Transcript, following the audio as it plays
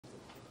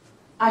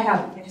I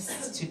have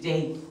guests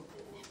today.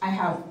 I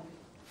have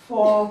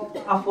 4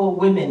 powerful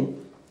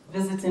women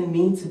visiting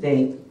me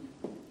today.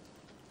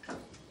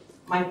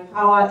 My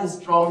power is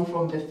drawn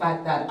from the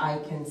fact that I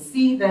can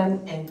see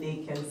them and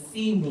they can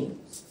see me.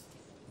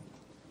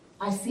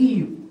 I see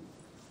you.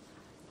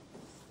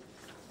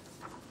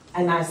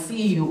 And I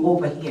see you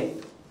over here.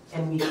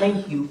 And we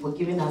thank you for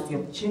giving us the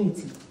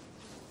opportunity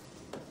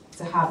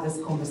to have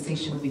this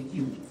conversation with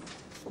you.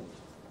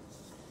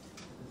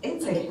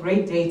 It's a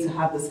great day to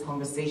have this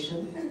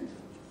conversation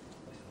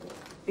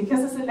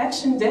because it's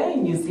election day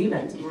in New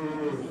Zealand.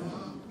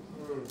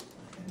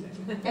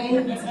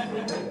 And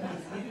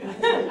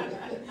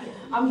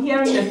I'm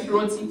hearing the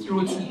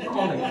throaty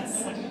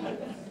comments.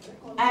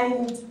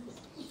 And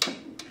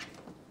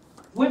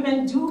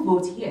women do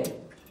vote here,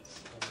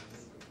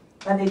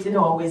 but they didn't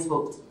always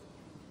vote.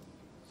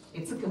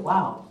 It took a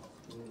while.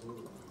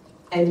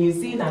 And New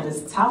Zealand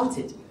is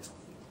touted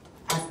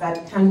as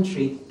that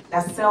country,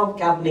 that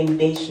self-governing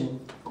nation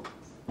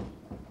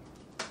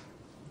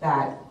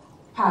that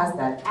passed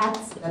that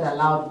act that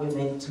allowed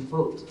women to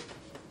vote.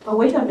 But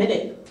wait a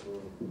minute,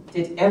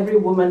 did every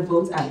woman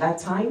vote at that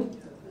time?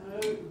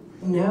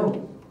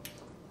 No.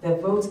 The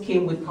vote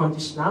came with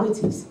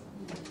conditionalities.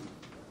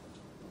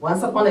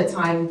 Once upon a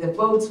time, the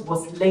vote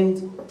was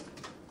linked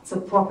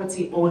to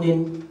property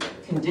owning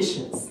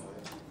conditions,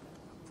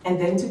 and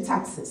then to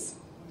taxes.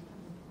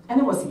 And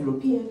it was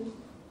European,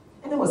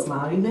 and it was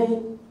Maori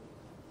men.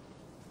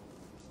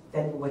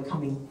 Then we were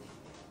coming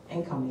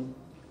and coming.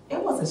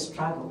 It was a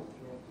struggle.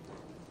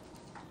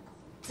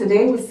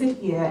 Today we sit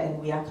here and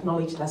we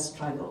acknowledge that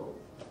struggle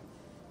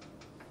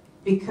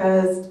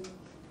because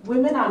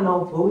women are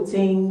not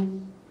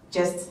voting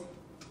just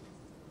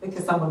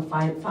because someone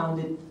found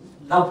it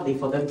lovely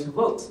for them to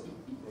vote.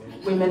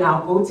 Women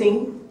are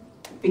voting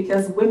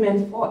because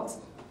women fought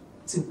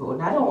to vote.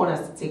 And I don't want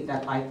us to take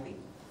that lightly.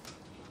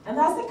 And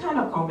that's the kind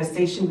of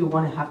conversation we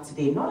want to have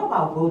today, not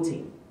about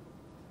voting,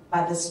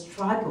 but the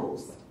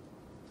struggles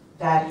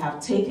that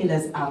have taken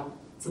us up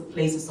to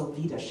places of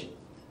leadership.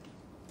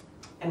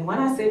 And when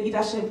I say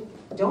leadership,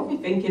 don't be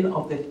thinking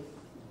of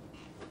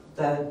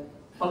the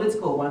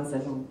political ones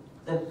and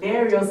the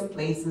various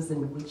places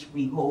in which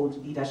we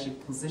hold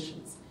leadership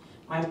positions.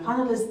 My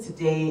panelists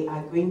today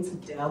are going to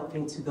delve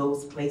into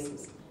those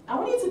places. I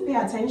want you to pay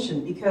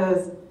attention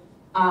because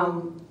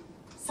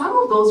some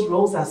of those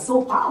roles are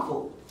so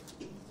powerful,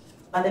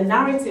 but the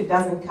narrative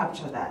doesn't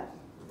capture that.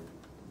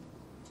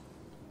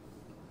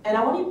 And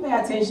I want you to pay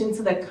attention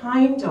to the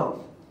kind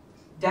of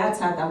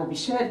data that will be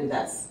shared with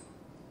us.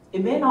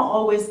 It may not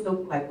always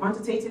look like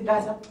quantitative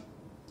data,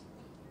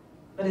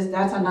 but it's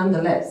data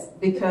nonetheless,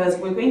 because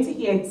we're going to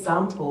hear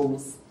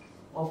examples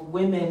of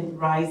women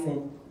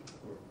rising,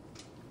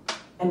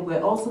 and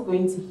we're also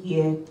going to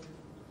hear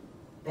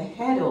the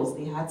hurdles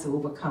they had to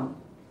overcome.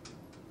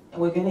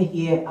 And we're going to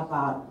hear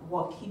about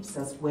what keeps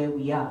us where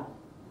we are.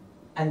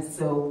 And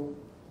so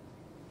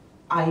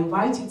I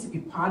invite you to be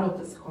part of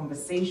this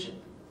conversation,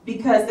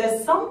 because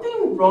there's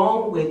something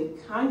wrong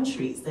with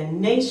countries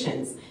and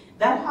nations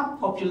that have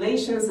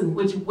populations in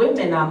which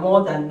women are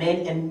more than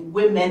men and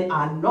women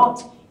are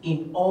not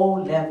in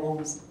all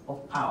levels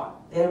of power.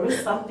 There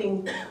is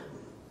something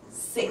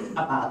sick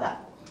about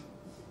that.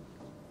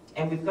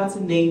 And we've got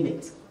to name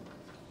it.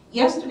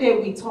 Yesterday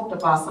we talked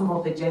about some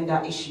of the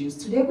gender issues.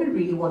 Today we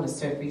really want to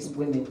surface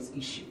women's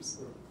issues.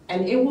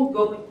 And we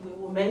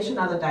will mention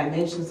other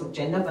dimensions of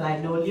gender, but I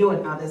know Leo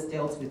and others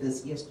dealt with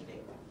this yesterday.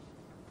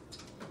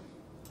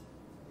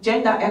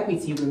 Gender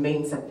equity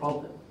remains a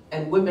problem,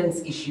 and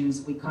women's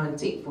issues we can't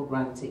take for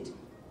granted.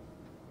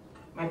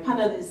 My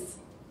panelists,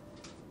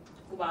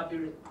 who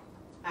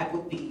I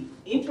would be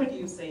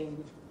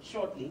introducing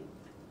shortly,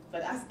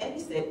 but as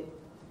Eddie said,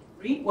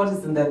 read what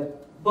is in the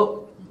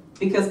book,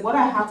 because what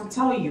I have to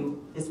tell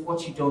you is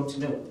what you don't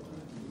know.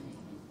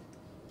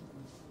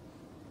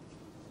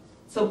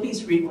 So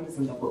please read what is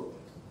in the book.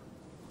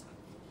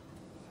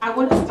 I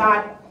want to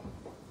start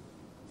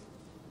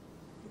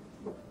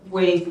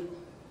with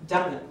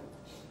Donna.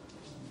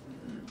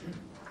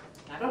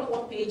 I don't know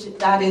what page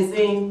that is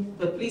in,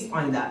 but please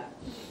find that.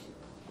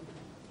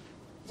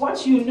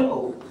 What you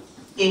know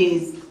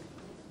is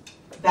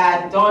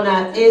that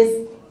Donna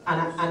is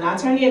an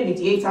attorney and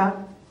mediator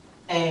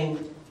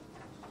and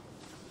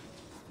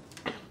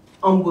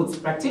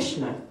ombuds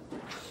practitioner.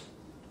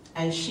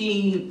 And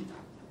she,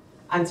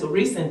 until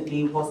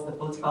recently, was the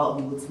political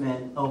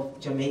ombudsman of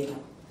Jamaica.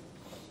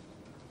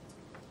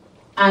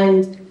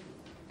 And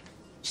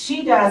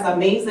she does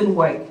amazing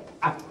work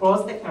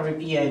across the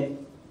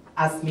Caribbean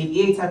as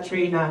mediator,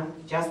 trainer,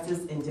 justice,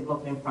 and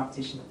development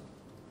practitioner.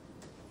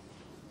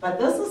 But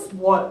this is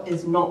what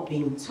is not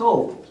being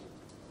told.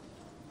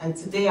 And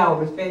today I'll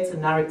refer to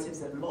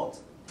narratives a lot.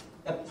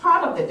 A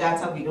part of the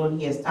data we don't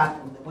hear starts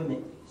from the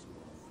women.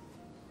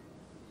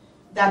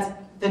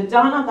 That the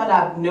Donna that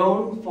I've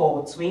known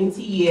for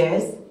 20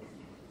 years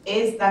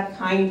is that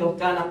kind of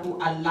Donna who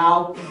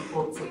allows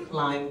people to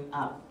climb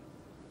up.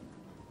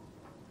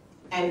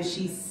 And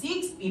she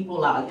seeks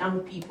people out,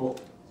 young people,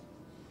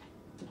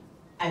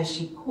 and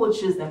she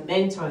coaches and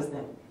mentors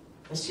them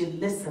but she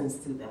listens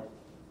to them.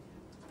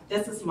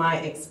 This is my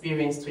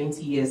experience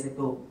 20 years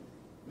ago.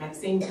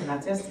 Maxine can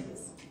attest to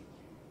this.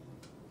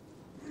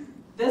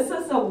 This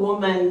is a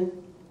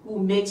woman who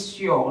makes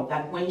sure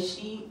that when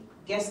she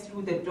gets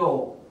through the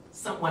door,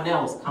 someone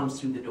else comes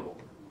through the door.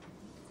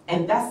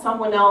 And that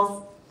someone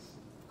else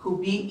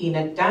could be in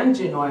a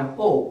dungeon or a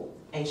hole,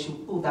 and she'll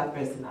pull that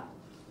person up.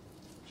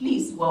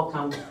 Please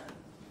welcome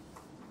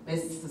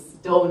Mrs.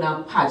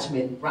 Donna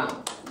Parchment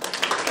Brown.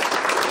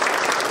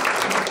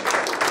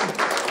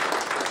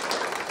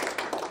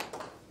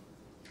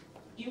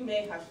 You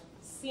may have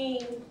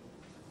seen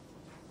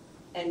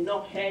and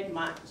not heard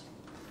much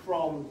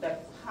from the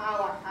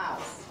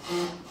powerhouse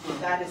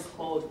that is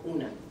called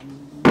Una.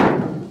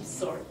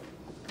 Sorry.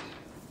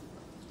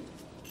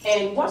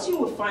 And what you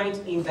will find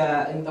in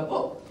the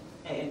book,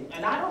 and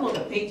I don't know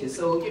the pages,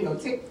 so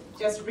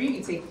just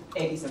really take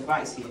Eddie's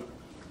advice here.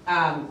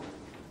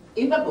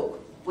 In the book,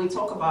 we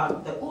talk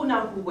about the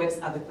Una who works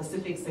at the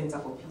Pacific Center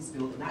for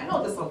Peacebuilding. I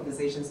know this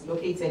organization is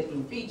located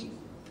in Fiji.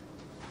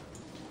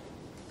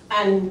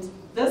 And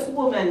this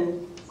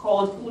woman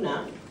called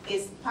Una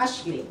is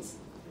passionate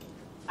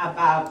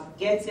about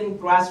getting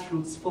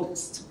grassroots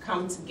folks to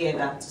come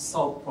together to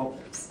solve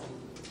problems.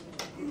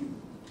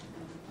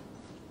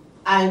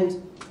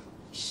 And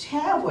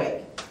her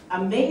work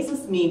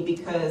amazes me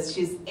because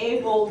she's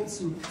able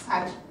to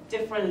touch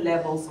different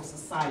levels of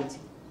society.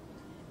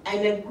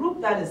 And a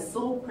group that is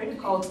so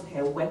critical to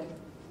her work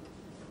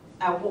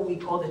are what we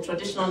call the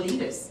traditional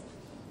leaders.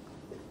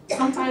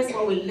 Sometimes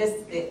when we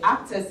list the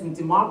actors in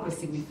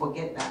democracy, we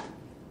forget that.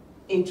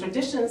 In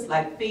traditions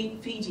like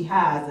Fiji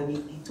has, and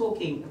Itoke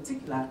in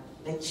particular,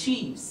 the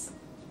chiefs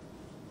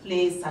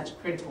play such a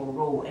critical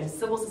role, and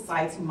civil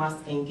society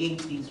must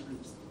engage these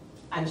groups.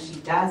 And she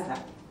does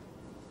that.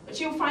 But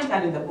you'll find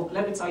that in the book.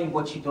 Let me tell you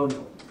what you don't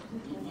know.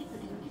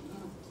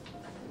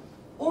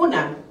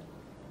 Una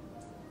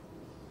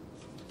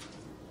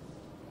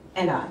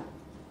and I,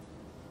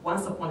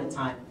 once upon a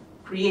time,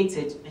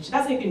 created, and she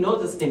doesn't even know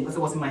this thing because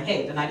it was in my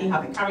head and I didn't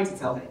have the courage to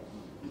tell her.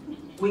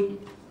 We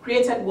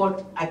created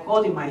what I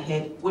called in my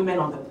head, Women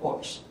on the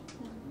Porch.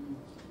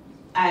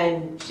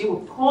 And she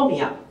would call me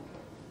up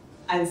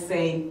and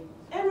say,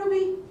 hey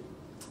Ruby,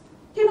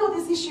 you know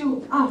this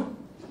issue,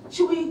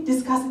 should we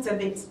discuss it a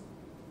bit?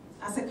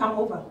 I said, come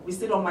over. We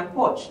sit on my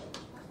porch.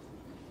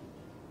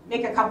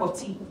 Make a cup of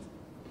tea.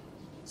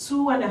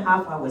 2.5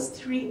 hours,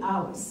 3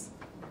 hours.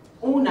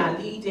 Una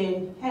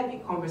leading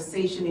heavy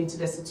conversation into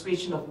the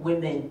situation of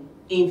women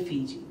in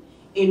Fiji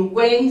in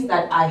ways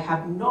that I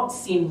have not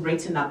seen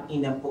written up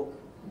in a book.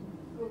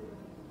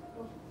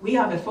 We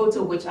have a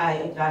photo which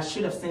I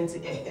should have sent to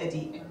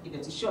Eddie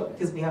to show,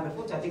 because we have a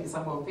photo, I think it's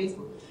somewhere on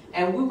Facebook.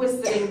 And we were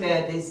sitting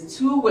there, there's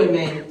 2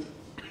 women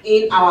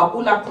in our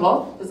Bula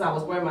club, because I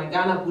was wearing my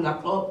Ghana Bula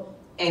club,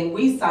 and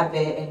we sat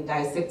there and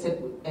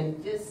dissected,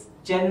 and this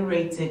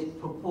generated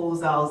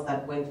proposals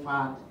that went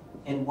far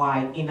and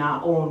wide in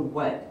our own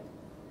work.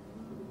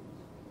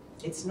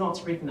 It's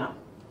not written up.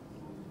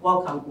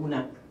 Welcome,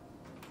 Una.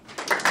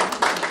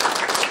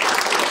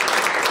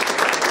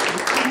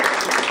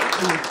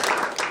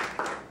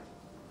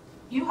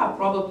 You have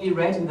probably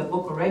read in the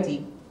book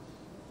already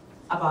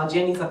about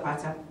Jenny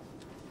Zapata.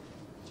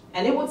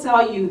 And it will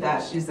tell you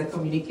that she's a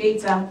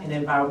communicator and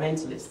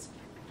environmentalist.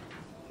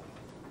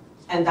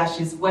 And that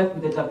she's worked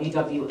with the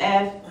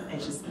WWF,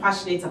 and she's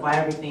passionate about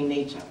everything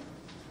nature.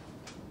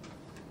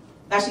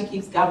 That she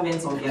keeps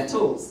governments on their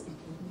toes.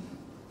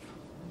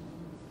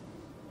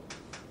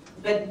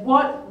 But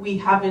what we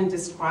haven't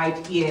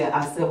described here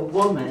as a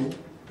woman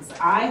is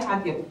I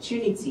had the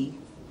opportunity,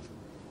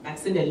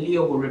 Maxine and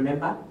Leo will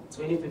remember,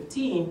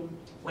 2015,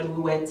 when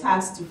we were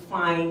tasked to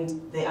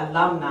find the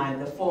alumni,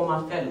 the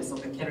former fellows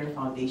of the Kettering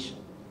Foundation.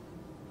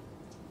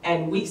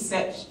 And we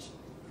searched.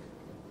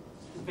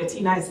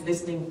 Bettina is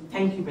listening,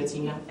 thank you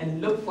Bettina,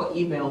 and looked for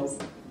emails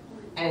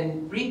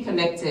and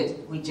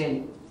reconnected with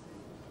Jenny.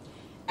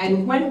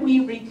 And when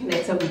we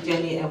reconnected with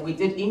Jenny and we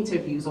did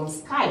interviews on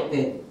Skype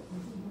there,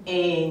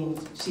 and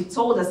she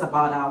told us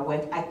about our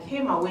work, I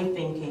came away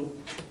thinking,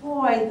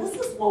 boy, this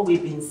is what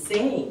we've been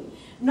saying.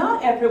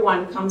 Not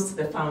everyone comes to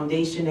the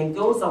foundation and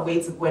goes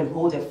away to go and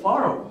hold a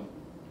forum.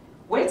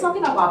 We're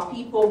talking about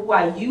people who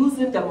are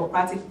using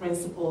democratic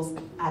principles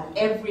at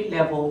every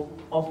level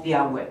of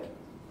their work.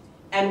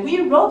 And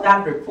we wrote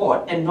that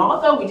report, and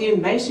although we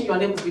didn't mention your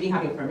name because we didn't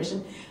have your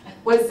permission,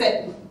 we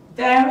said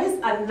there is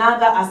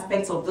another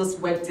aspect of this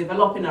work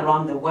developing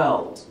around the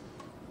world.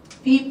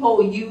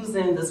 People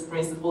using these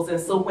principles, and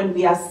so when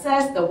we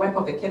assess the work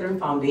of the Kettering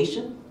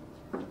Foundation,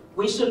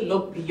 we should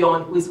look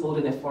beyond who is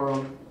holding a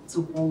forum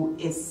to who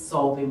is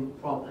solving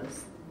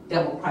problems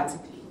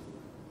democratically.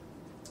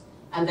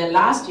 And then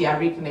last year I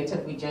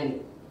reconnected with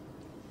Jenny.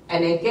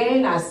 And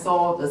again I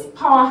saw this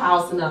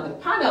powerhouse in another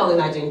panel in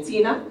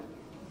Argentina,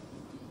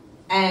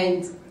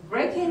 and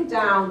breaking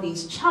down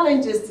these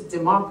challenges to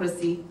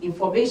democracy,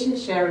 information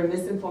sharing,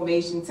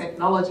 misinformation,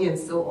 technology, and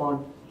so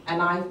on. And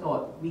I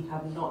thought, we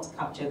have not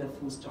captured the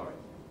full story.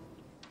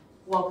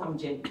 Welcome,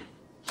 Jenny.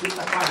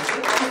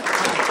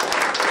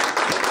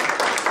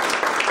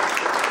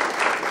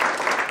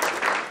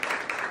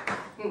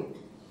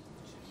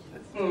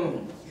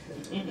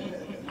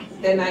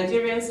 The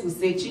Nigerians will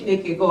say,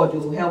 Chineke God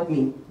will help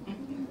me.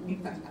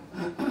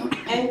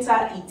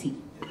 Enter Iti.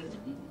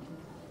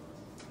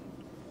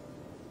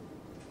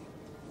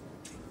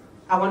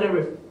 I want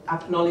to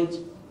acknowledge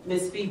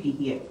Miss Phoebe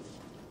here,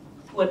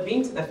 who had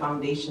been to the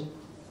foundation,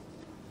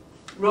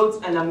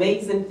 wrote an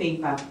amazing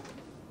paper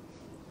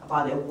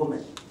about a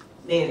woman,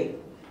 Mary,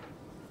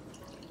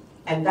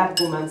 and that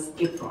woman's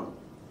apron.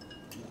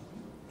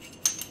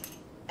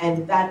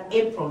 And that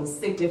apron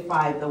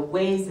signified the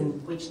ways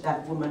in which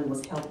that woman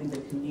was helping the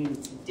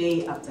community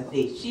day after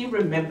day. She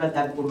remembered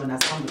that woman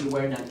as somebody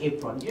wearing an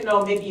apron. You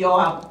know, maybe you all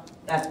have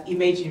that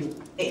image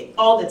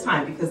all the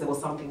time because there was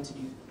something to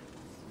do.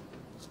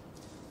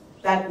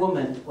 That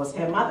woman was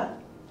her mother.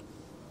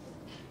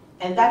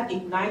 And that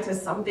ignited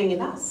something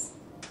in us.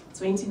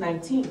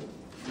 2019,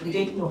 in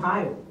Dayton,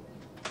 Ohio.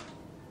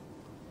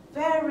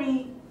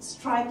 Very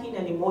striking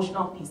and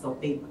emotional piece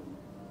of paper.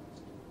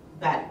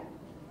 That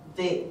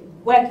the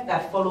work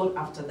that followed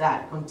after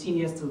that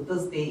continues to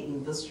this day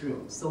in this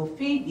room. So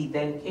Phoebe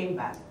then came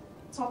back,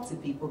 talked to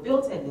people,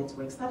 built a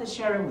network, started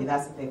sharing with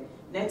us the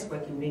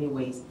network in many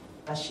ways.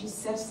 But she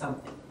said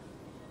something.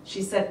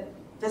 She said,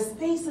 the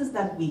spaces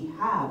that we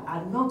have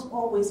are not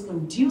always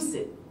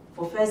conducive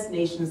for First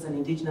Nations and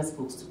Indigenous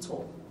folks to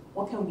talk.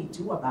 What can we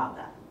do about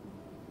that?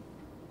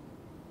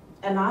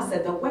 And I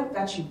said, the work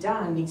that you've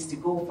done needs to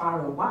go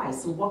far and wide,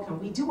 so what can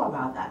we do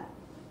about that?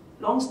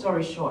 Long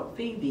story short,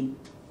 Phoebe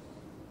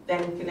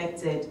then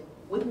connected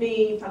with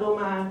me,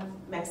 Paloma,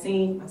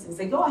 Maxine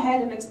said, go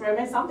ahead and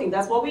experiment something,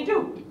 that's what we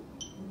do.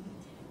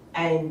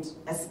 And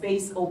a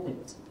space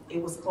opened.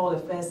 It was called a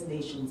First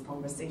Nations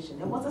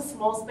Conversation. It was a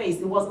small space,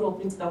 it wasn't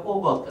open to the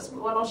whole world, because we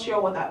were not sure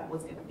what that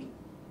was going to be.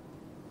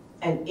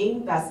 And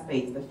in that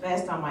space, the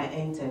first time I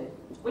entered,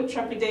 with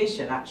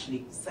trepidation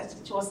actually,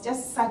 it was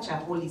just such a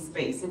holy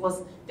space. There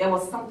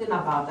was something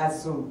about that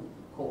Zoom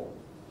call.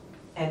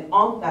 And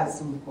on that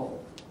Zoom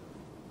call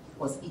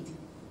was Iti.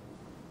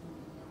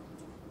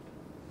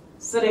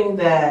 Sitting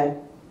there,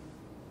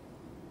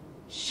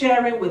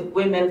 sharing with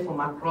women from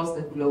across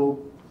the globe,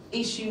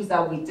 issues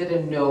that we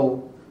didn't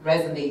know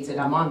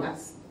resonated among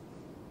us.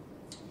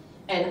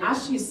 And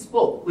as she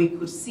spoke, we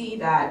could see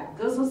that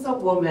this was a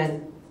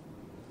woman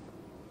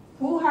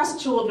who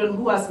has children,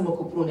 who has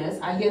mokopunas.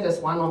 I hear there's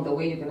one on the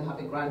way, you're going to have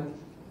a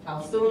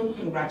grandchild soon,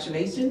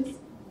 congratulations.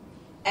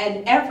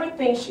 And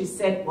everything she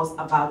said was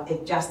about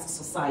a just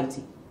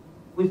society.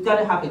 We've got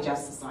to have a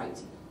just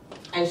society.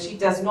 And she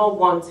does not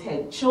want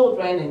her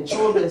children and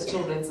children's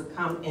children to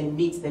come and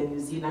meet the New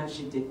Zealand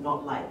she did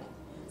not like.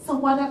 So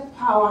what a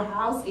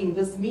powerhouse in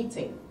this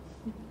meeting.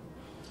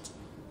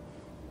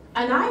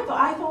 And I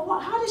thought, well,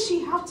 how does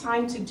she have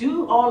time to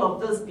do all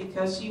of this?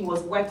 Because she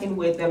was working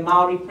with the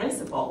Maori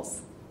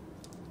principles,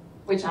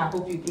 which I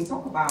hope you can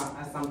talk about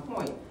at some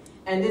point,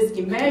 and these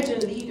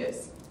emerging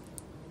leaders.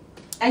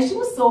 And she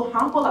was so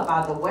humble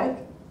about the work,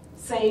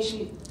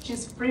 saying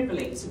she's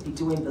privileged to be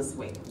doing this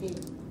work.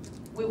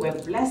 We were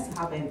blessed to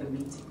have her in the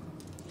meeting.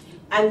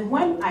 And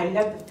when I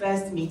left the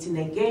first meeting,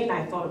 again,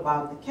 I thought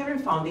about the Kettering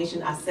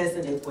Foundation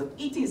assessing it, but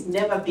it is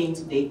never been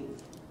today.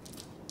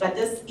 But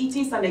it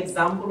is an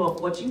example of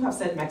what you have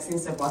said, Maxine,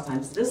 several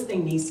times. This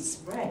thing needs to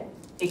spread.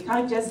 It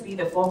can't just be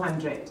the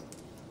 400.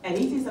 And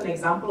it is an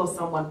example of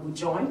someone who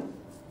joined,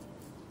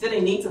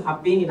 didn't need to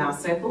have been in our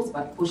circles,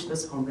 but pushed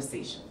this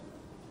conversation.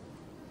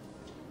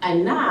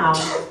 And now,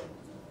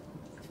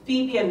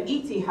 Phoebe and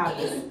Iti have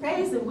a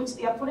space in which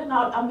they are putting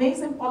out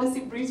amazing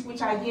policy briefs,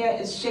 which I hear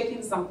is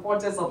shaking some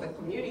quarters of the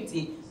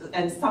community.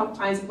 And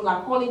sometimes people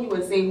are calling you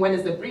and saying, when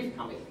is the brief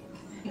coming?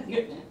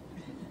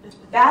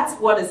 That's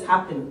what has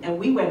happened, and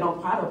we were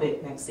not part of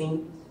it,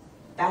 Maxine.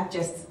 That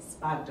just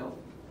sparked off.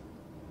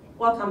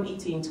 Welcome,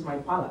 Iti, into my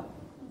parlor.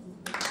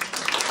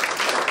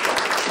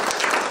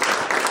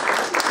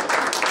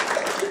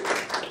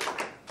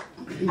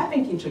 I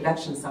think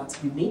introductions have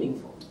to be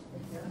meaningful.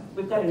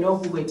 We've got to know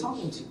who we're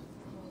talking to.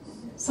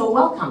 So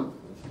welcome.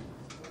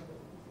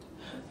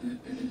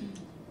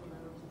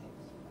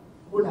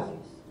 Bula,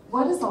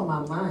 what is on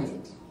my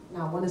mind?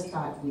 Now I want to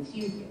start with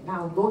you here.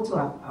 Now go to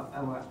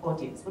our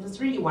audience, but it's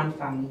really one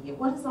family here.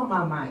 What is on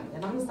my mind?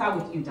 And I'm going to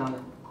start with you, Donna.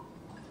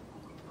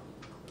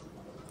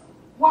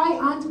 Why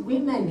aren't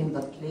women in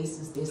the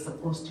places they're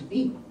supposed to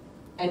be?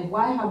 And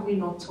why have we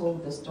not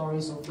told the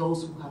stories of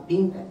those who have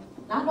been there?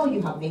 I know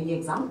you have many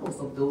examples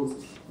of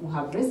those who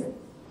have risen.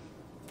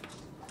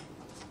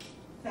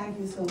 Thank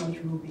you so much,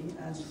 Ruby,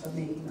 for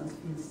making us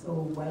feel so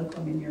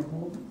welcome in your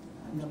home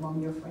and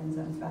among your friends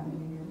and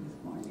family here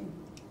this morning.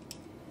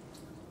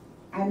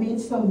 I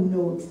made some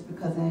notes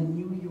because I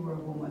knew you were a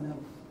woman of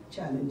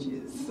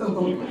challenges.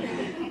 So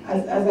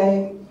as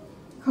I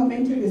come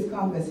into this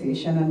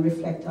conversation and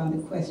reflect on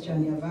the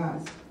question you've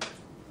asked,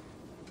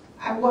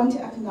 I want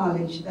to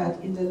acknowledge that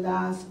in the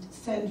last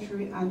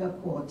century and a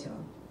quarter,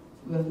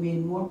 we have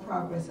made more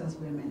progress as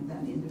women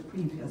than in the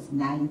previous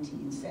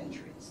 19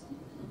 centuries.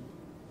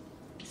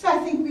 So I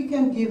think we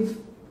can give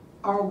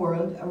our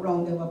world a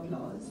round of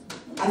applause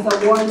as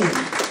a warning.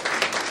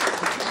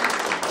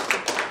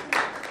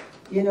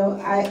 You know,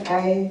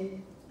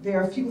 there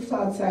are a few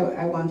thoughts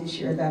I want to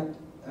share that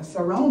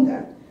surround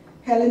that.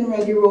 Helen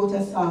Reddy wrote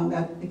a song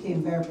that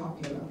became very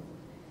popular.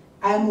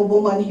 I am a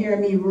woman, hear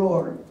me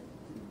roar.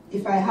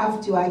 If I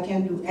have to, I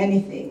can do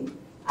anything.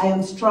 I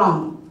am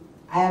strong.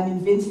 I am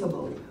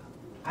invincible.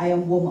 I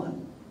am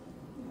woman.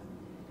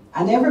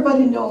 And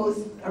everybody knows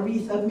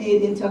Aretha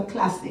made into a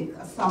classic,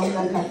 a song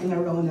that had been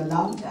around a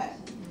long time.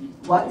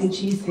 What did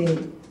she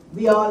say?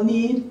 We all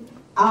need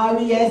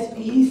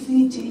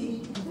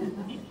R-E-S-P-E-C-T.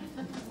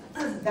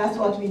 That's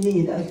what we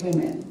need as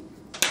women.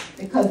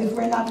 Because if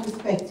we're not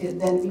respected,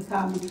 then we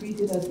can't be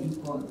treated as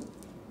equal.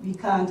 We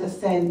can't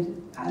ascend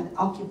and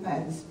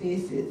occupy the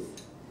spaces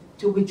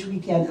to which we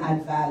can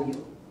add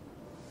value.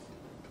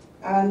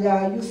 And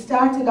you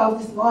started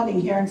off this morning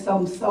hearing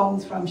some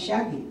songs from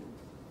Shaggy.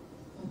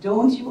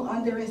 Don't you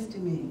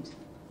underestimate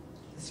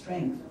the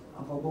strength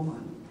of a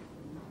woman.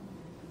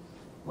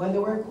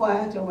 Whether we're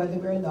quiet or whether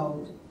we're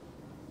loud,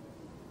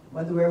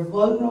 whether we're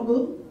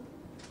vulnerable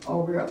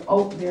or we're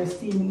out there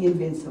seeming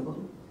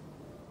invincible,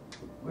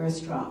 we're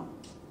strong.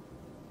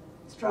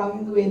 Strong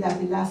in the way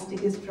that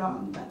elastic is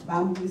strong, that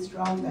bamboo is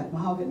strong, that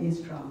mahogany is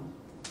strong.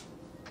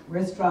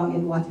 We're strong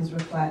in what is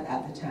required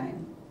at the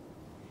time.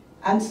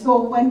 And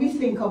so when we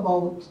think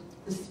about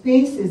the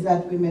spaces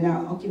that women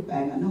are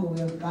occupying and how we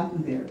have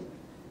gotten there,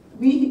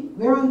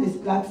 we're on this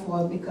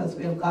platform because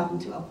we have gotten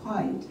to a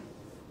point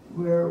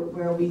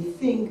where we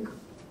think,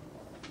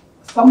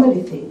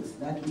 somebody thinks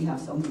that we have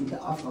something to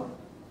offer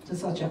to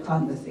such a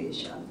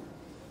conversation.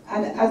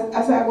 And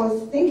as I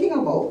was thinking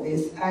about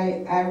this,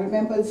 I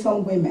remembered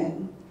some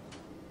women.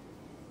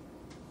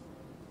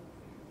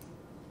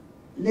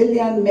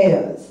 Lillian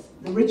Mayers,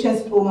 the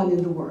richest woman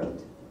in the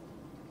world.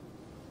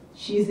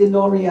 She's a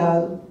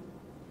L'Oreal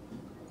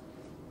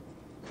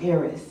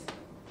heiress.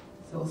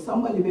 So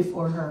somebody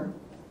before her,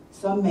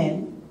 some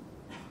men,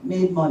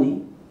 made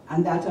money,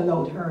 and that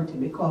allowed her to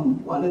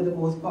become one of the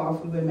most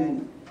powerful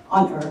women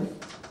on earth.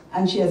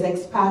 And she has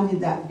expanded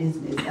that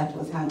business that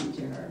was handed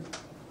to her.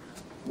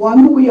 One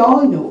who we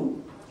all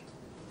know,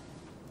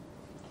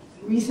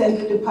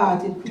 recently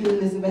departed Queen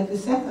Elizabeth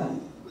II.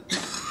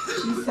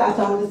 She sat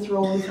on the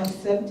throne for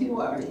 70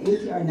 or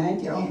 80 or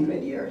 90 or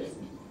 100 years.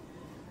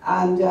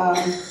 And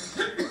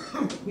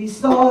we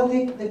saw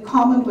the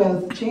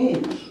Commonwealth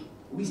change.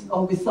 We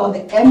saw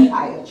the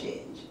empire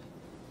change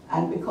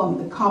and become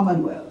the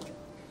Commonwealth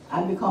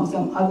and become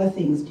some other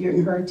things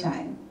during her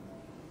time.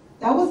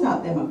 That was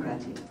not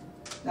democratic.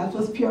 That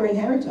was pure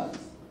inheritance.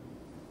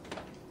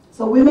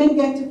 So women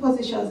get to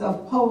positions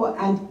of power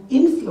and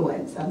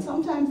influence, and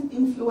sometimes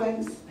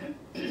influence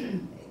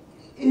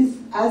is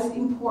as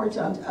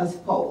important as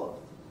power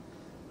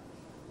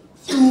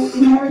through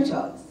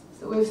inheritance.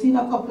 So we've seen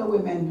a couple of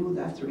women do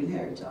that through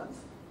inheritance.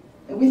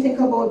 And we think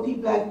about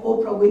people like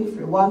Oprah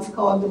Winfrey, once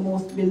called the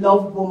most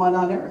beloved woman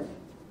on earth,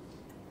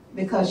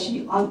 because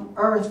she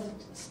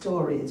unearthed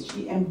stories,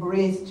 she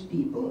embraced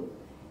people,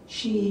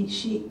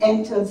 she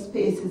entered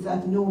spaces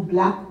that no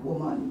black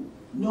woman,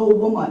 no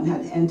woman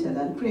had entered,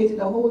 and created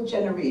a whole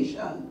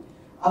generation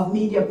of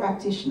media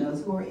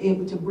practitioners who were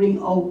able to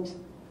bring out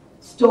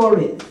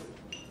stories,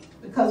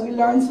 because we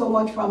learn so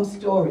much from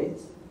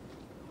stories.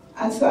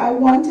 And so I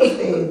want to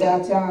say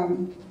that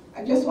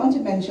I just want to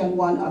mention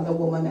one other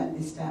woman at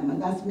this time,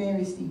 and that's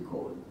Mary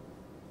Seacole.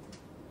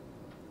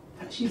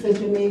 She's a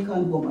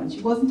Jamaican woman.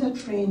 She wasn't a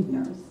trained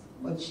nurse,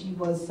 but she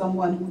was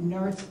someone who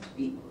nursed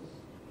people.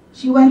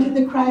 She went to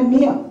the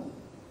Crimea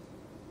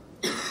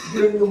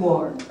during the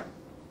war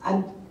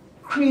and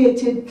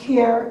created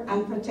care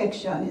and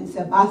protection in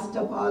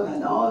Sebastopol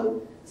and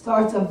all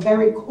sorts of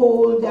very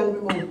cold and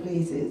remote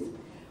places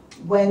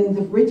when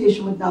the British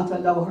would not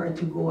allow her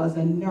to go as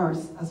a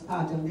nurse as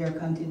part of their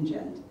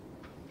contingent.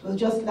 It was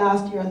just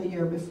last year or the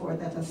year before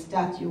that a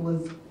statue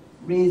was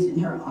raised in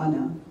her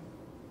honor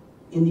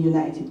in the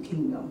United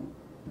Kingdom.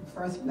 The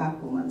first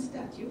black woman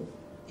statue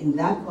in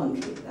that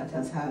country that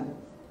has had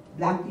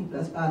black people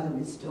as part of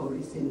its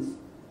story since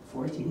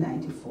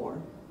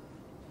 1494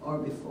 or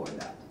before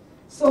that.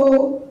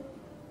 So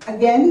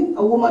again,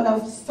 a woman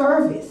of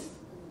service,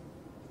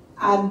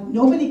 and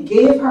nobody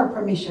gave her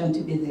permission to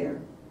be there,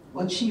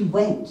 but she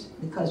went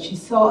because she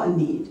saw a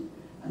need.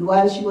 And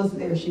while she was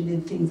there, she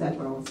did things that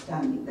were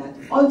outstanding, that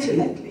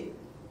ultimately,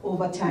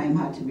 over time,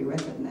 had to be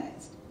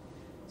recognized.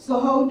 So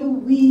how do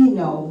we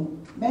know?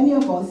 Many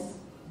of us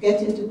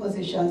get into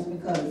positions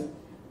because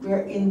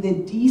we're in the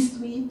D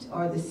suite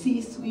or the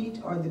C suite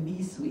or the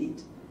B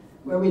suite,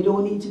 where we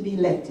don't need to be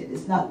elected.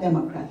 It's not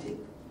democratic.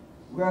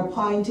 We're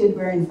appointed,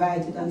 we're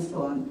invited, and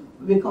so on.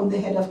 We become the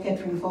head of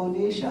Kettering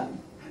Foundation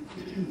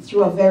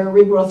through a very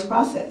rigorous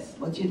process,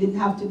 but you didn't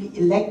have to be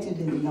elected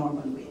in the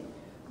normal way.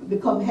 We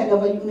become head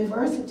of a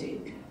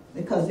university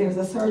because there's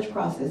a search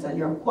process and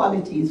your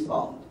quality is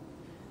found.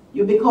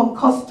 You become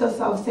Custos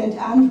of St.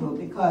 Andrew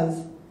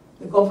because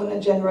the Governor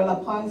General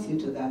appoints you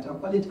to that, or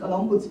political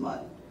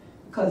ombudsman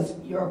because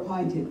you're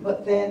appointed.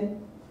 But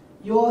then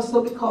you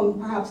also become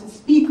perhaps a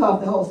Speaker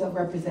of the House of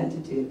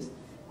Representatives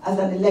as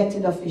an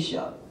elected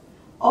official.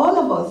 All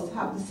of us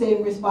have the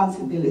same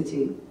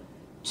responsibility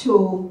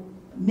to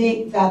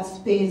make that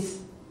space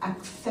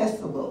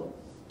accessible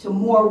to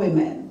more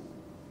women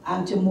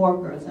and to more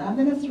girls. And I'm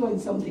going to throw in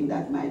something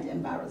that might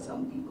embarrass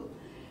some people.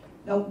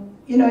 Now,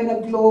 you know, in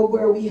a globe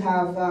where we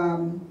have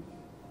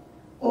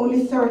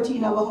only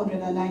 13 of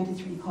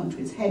 193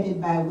 countries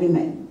headed by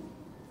women,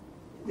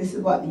 this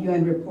is what the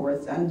UN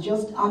reports, and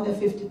just under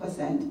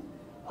 50%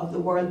 of the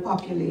world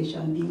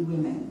population being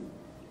women.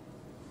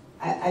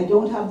 I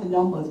don't have the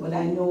numbers, but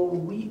I know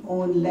we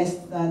own less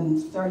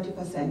than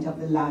 30% of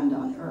the land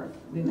on earth,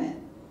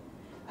 women.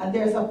 And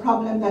there's a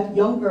problem that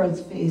young girls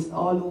face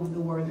all over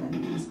the world and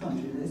in these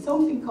countries. There's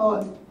something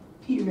called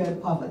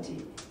period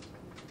poverty.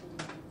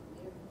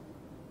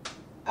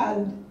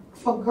 And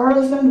for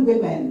girls and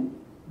women,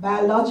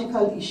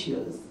 biological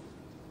issues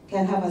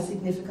can have a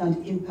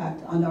significant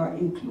impact on our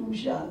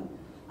inclusion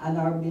and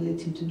our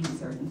ability to do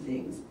certain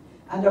things.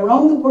 And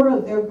around the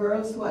world, there are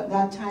girls who at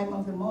that time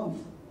of the month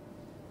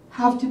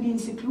have to be in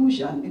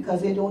seclusion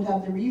because they don't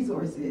have the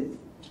resources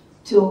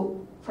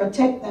to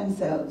protect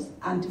themselves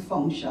and to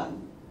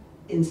function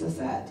in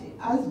society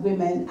as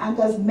women and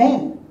as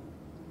men.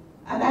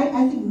 And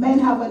I think men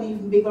have an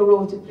even bigger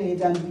role to play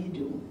than we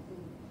do.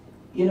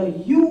 You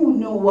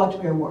know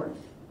what we're worth.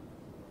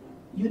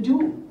 You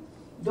do.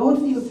 Don't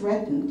feel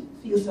threatened,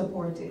 feel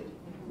supported.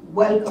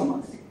 Welcome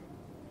us.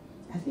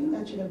 I think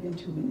that should have been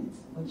 2 minutes,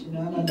 but you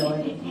know, I'm a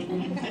lawyer.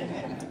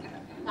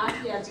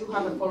 Actually, I do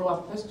have a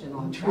follow-up question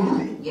on that.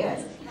 Really?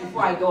 Yes,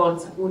 before I go on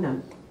to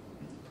Una.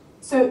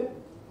 So,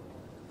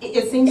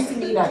 it seems to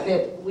me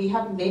that we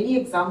have many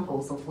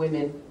examples of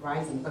women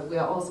rising, but we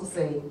are also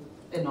saying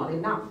they're not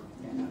enough.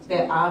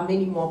 There are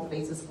many more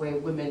places where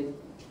women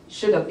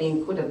should have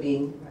been, could have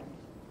been,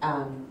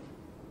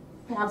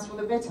 perhaps for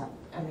the better.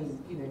 I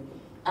mean, you know.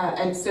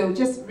 And so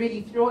just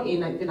really throw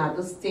in at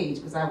this stage,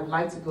 because I would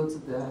like to go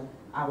to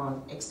our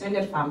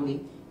extended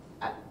family.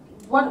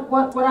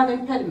 What are the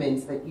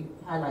impediments that you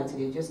highlighted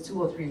here? Just 2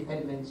 or 3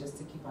 impediments just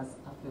to keep us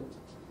afloat.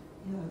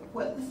 Yeah.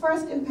 Well, the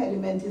first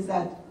impediment is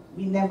that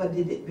we never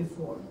did it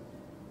before.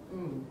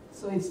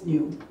 So it's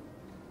new.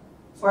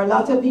 For a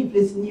lot of people,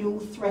 it's new,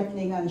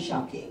 threatening, and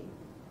shocking.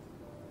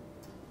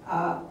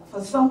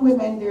 For some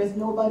women, there's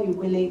nobody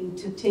willing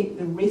to take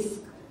the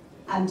risk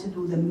and to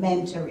do the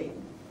mentoring.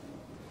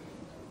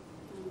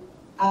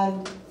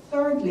 And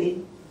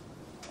thirdly,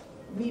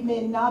 we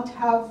may not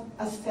have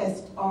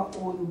assessed our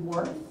own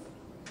worth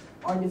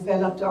or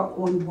developed our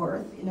own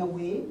worth in a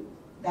way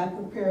that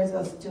prepares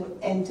us to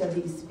enter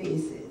these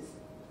spaces.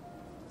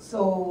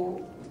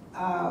 So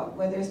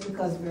whether it's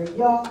because we're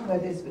young,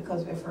 whether it's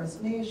because we're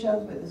First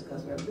Nations, whether it's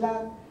because we're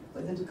black,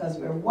 whether it's because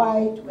we're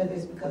white, whether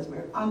it's because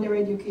we're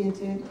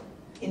undereducated,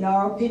 in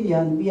our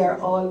opinion, we are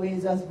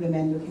always, as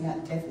women, looking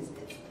at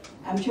deficits.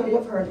 I'm sure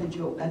you've heard the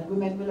joke that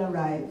women will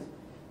arrive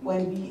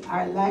when we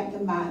are like the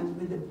man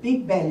with the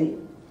big belly,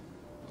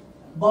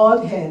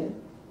 bald head,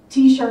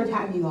 t-shirt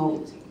hanging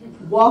out,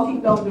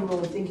 walking down the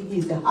road thinking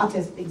he's the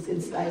hottest thing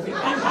since sliced bread.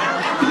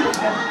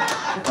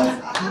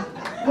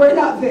 We're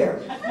not there.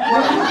 We're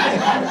not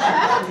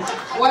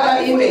there. What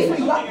are you If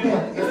we got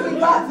there, if we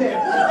got there,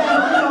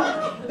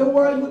 then, the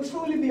world would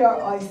truly be our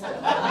oyster.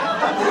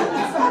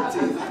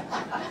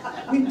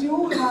 We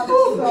do have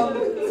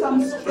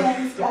some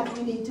strengths that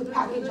we need to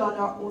package on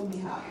our own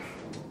behalf.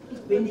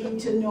 We need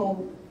to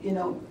know,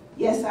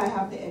 yes, I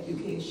have the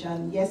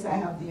education, yes, I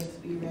have the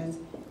experience,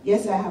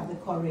 yes, I have the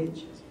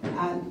courage,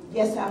 and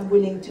yes, I'm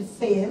willing to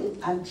fail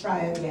and try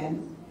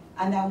again,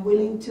 and I'm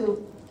willing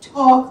to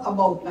talk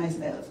about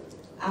myself.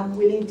 I'm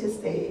willing to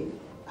say,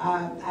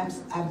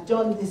 I've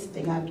done this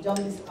thing, I've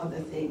done this other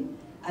thing,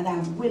 and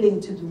I'm willing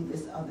to do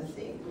this other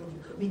thing.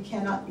 We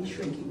cannot be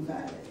shrinking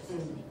violets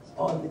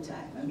all the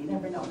time. I mean,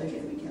 every now and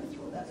again we can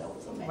throw that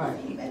out so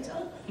many feel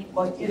better.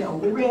 But,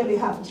 we really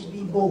have to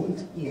be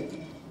bold here.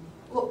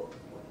 Well,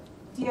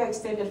 dear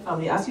extended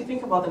family, as you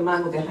think about the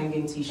man with the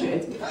hanging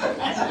t-shirt,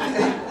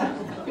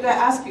 could I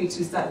ask you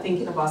to start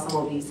thinking about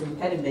some of these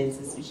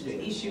impediments,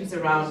 issues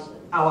around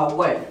our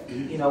worth,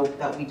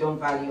 that we don't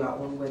value our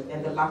own worth,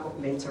 and the lack of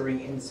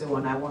mentoring and so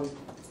on. I want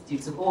you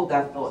to hold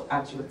that thought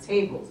at your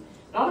table.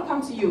 I want to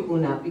come to you,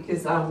 Una,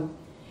 because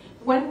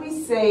when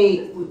we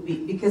say,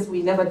 because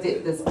we never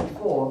did this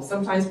before,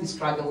 sometimes we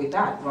struggle with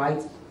that,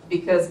 right?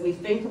 Because we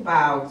think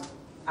about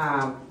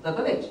the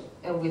village,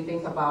 and we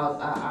think about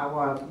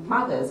our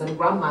mothers and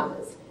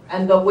grandmothers,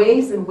 and the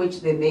ways in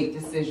which they made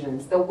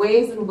decisions, the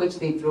ways in which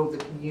they drove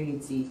the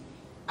community.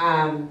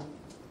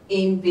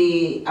 In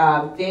the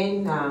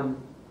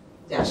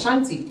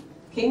Ashanti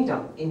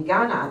kingdom in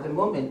Ghana at the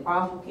moment,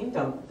 powerful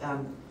kingdom,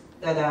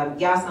 that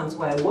Yasans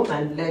were a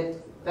woman,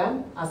 led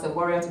them as a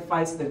warrior to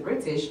fight the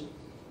British.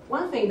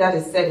 One thing that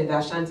is said in the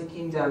Ashanti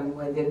kingdom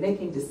when they're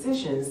making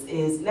decisions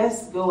is,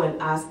 let's go and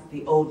ask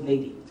the old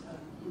lady.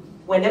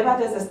 Whenever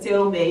there's a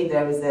stalemate,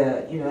 there is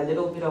a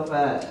little bit of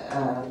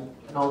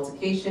an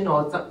altercation,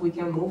 or we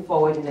can move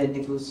forward in a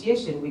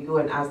negotiation, we go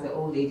and ask the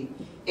old lady.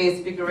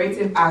 It's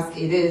figurative as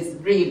it is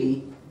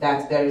really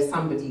that there is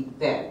somebody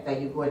there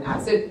that you go and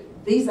ask. So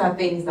these are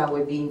things that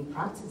were being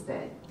practiced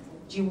there.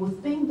 You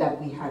would think that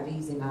we had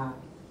these in our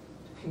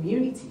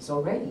communities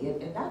already,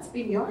 and that's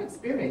been your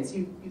experience.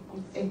 You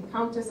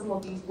encounter some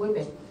of these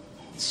women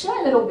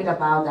share a little bit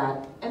about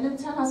that, and then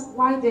tell us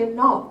why they're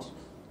not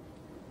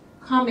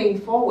coming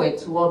forward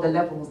to all the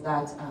levels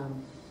that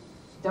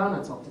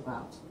Donna talked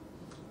about.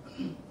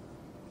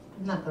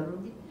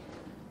 Nakarubi.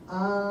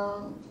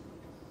 I'll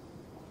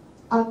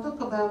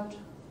talk about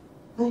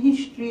the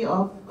history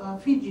of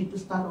Fiji to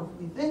start off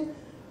with.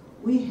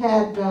 We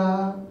had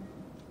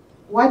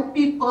white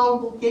people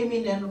who came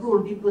in and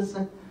ruled. It was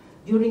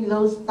during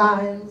those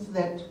times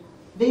that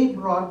they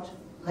brought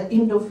the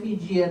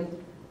Indo-Fijian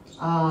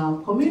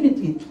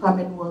community to come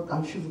and work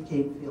on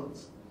sugarcane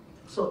fields.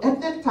 So at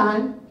that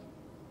time,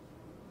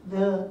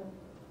 the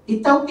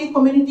Itaukei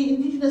community,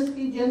 indigenous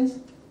Fijians,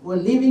 were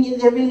living in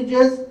their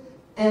villages,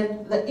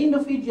 and the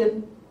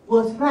Indo-Fijian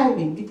were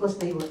thriving because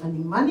they were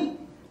earning money.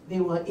 They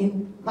were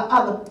in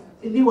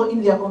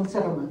their own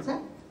settlements.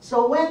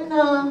 So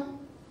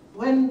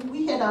when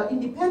we had our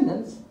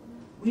independence,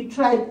 we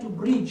tried to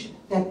bridge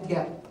that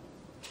gap.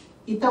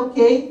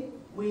 Itaukei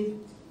with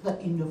the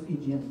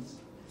Indo-Fijians.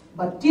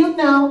 But till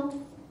now,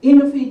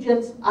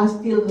 Indo-Fijians are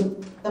still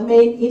the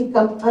main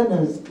income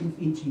earners in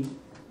Fiji,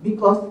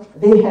 because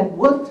they had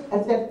worked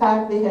at that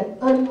time, they had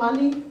earned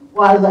money,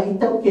 while the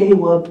Itaukei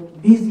were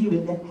busy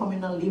with their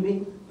communal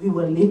living. We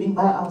were living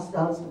by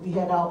ourselves. We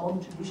had our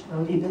own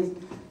traditional leaders.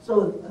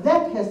 So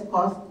that has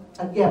caused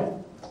a gap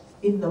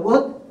in the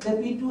work that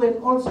we do,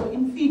 and also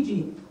in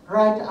Fiji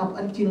right up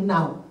until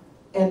now.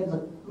 And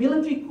the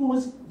military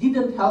coups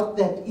didn't help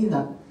that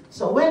either.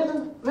 So when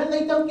the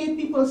Itaukei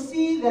people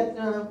see that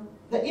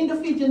the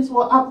Indo-Fijians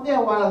were up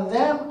there while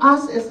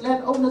us as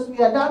landowners, we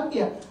are down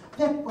here,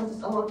 that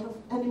causes a lot of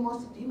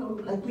animosity,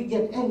 like we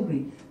get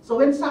angry. So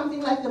when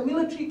something like the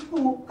military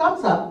coup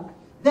comes up,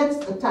 that's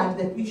the time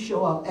that we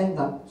show our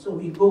anger. So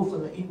we go for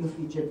the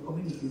Indo-Fijian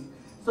communities.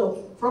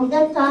 So from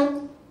that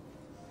time,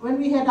 when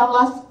we had our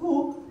last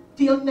coup,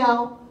 till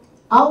now,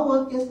 our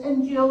work as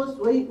NGOs,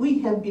 we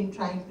have been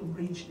trying to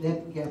bridge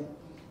that gap.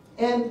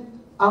 And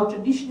our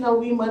traditional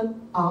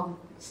women are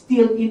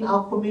still in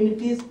our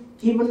communities,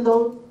 even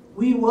though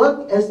we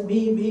work as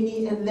me,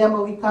 Vinnie, and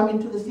Lema, we come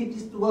into the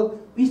cities to work,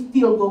 we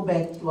still go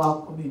back to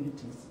our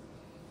communities.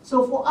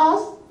 So for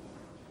us,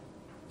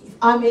 if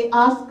I may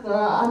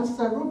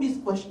answer Ruby's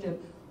question,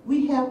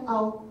 we have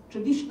our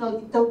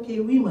traditional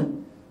Itaukei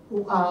women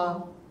who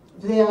are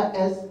there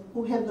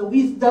who have the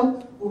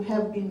wisdom, who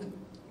have been,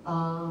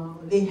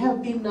 they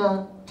have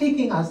been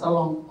taking us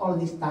along all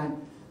this time.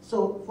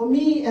 So for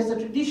me, as a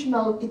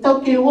traditional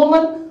Itaukei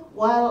woman,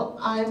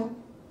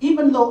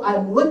 even though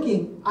I'm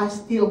working, I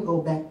still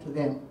go back to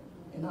them.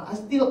 I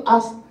still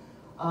ask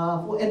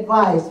for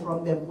advice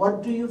from them.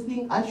 What do you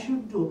think I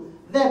should do?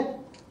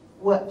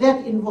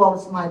 That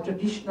involves my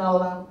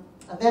traditional,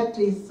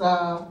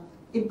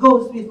 it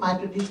goes with my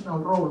traditional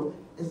role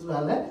as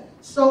well.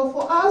 So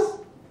for us,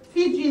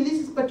 Fiji, this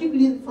is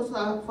particularly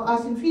for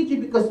us in Fiji,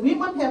 because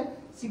women have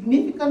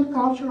significant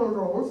cultural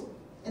roles,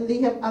 and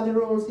they have other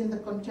roles in the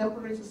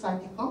contemporary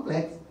society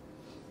complex.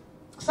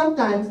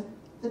 Sometimes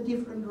the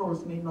different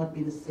roles may not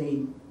be the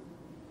same.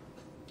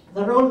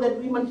 The role that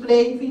women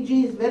play in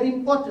Fiji is very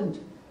important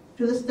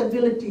to the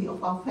stability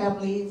of our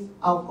families,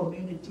 our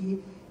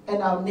community,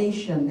 and our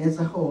nation as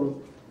a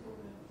whole.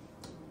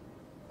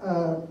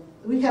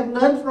 We have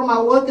learned from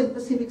our work at the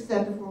Pacific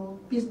Center for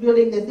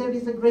Peacebuilding that there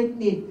is a great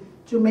need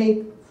to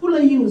make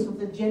fuller use of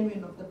the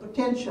genuine, of the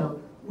potential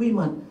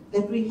women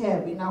that we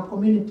have in our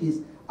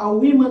communities, our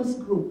women's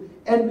group,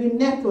 and we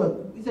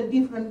network with the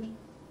different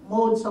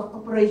modes of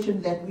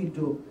operation that we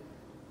do.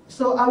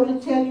 So I will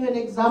tell you an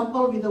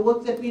example with the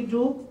work that we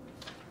do.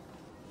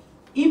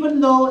 Even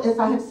though, as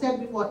I have said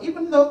before,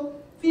 even though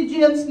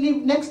Fijians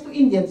live next to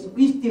Indians,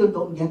 we still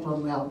don't get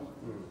on well.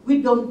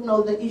 We don't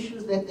know the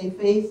issues that they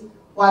face,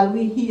 while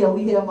we here,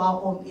 we have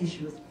our own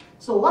issues.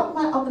 So what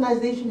my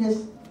organization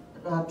has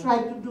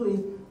tried to do is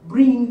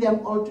bringing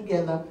them all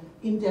together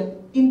in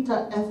an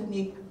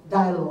inter-ethnic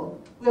dialogue,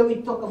 where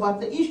we talk about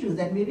the issues,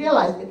 and we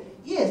realize that,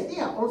 yes,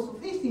 they are also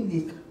facing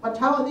this, but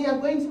how they are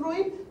going through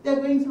it, they're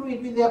going through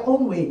it with their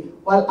own way,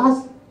 while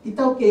us,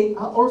 Itaukei,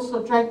 are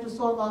also trying to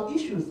solve our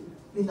issues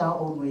with our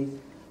own ways.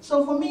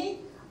 So for me,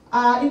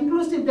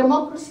 inclusive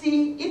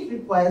democracy, it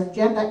requires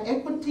gender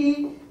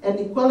equity and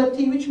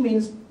equality, which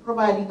means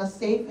providing a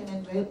safe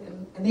and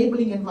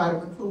enabling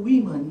environment for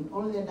women in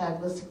all their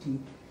diversity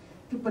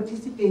to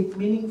participate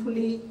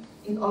meaningfully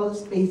in all the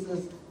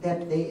spaces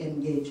that they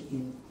engage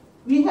in.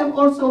 We have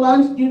also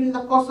learned during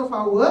the course of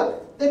our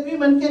work that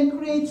women can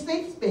create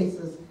safe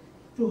spaces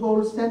to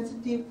hold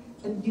sensitive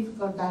and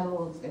difficult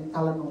dialogues and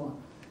talanoa.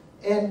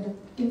 And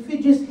in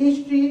Fiji's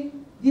history,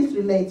 this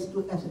relates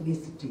to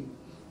ethnicity.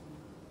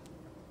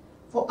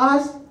 For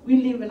us,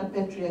 we live in a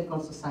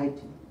patriarchal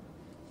society.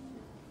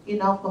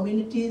 In our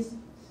communities,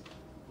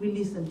 we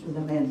listen to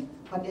the men.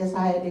 But as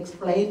I had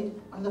explained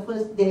on the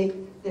first day,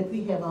 that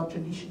we have our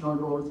traditional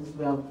roles as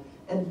well.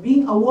 And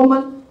being a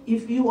woman,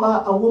 if you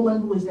are a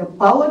woman who is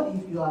empowered,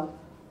 if you are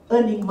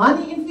earning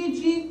money in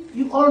Fiji,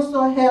 you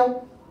also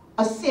have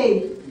a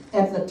say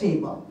at the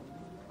table,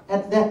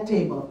 at that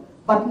table,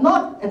 but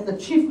not at the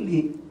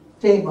chiefly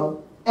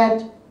table,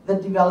 at the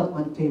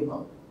development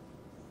table.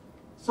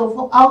 So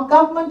for our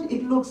government,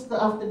 it looks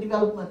after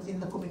developments in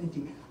the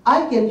community.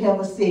 I can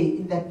have a say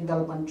in that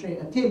development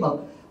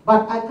table,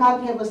 but I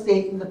can't have a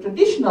say in the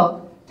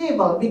traditional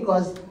table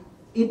because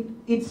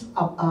it's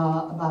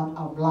about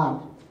our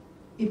blood.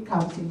 It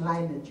comes in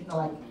lineage. You know,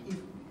 like if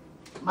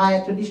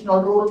my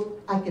traditional role,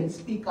 I can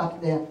speak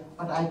up there,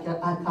 but I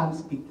can't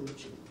speak to the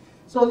chief.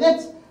 So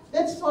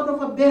that's sort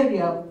of a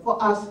barrier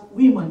for us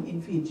women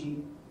in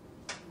Fiji,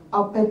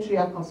 our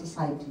patriarchal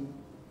society.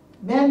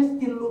 Men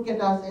still look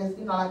at us as,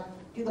 you know, like,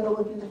 you gotta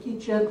work in the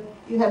kitchen,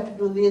 you have to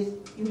do this,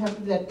 you have to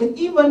do that. And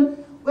even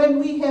when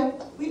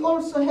we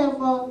also have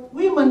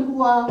women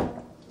who are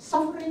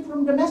suffering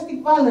from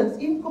domestic violence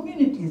in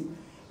communities,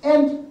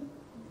 and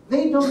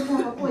they don't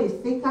have a voice.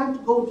 They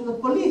can't go to the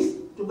police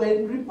to go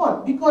and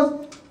report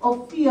because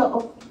of fear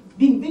of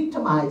being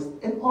victimized,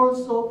 and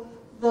also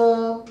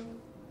the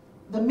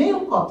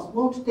male cops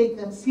won't take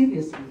them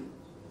seriously.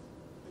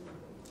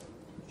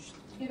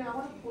 You know, I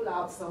want to pull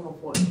out some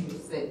of what you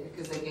said,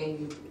 because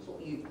again,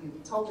 you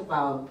talked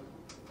about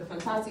the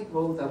fantastic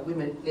role that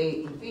women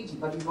play in Fiji,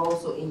 but you've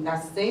also, in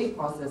that same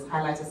process,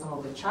 highlighted some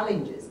of the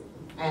challenges.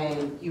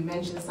 And you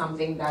mentioned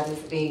something that is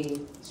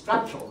being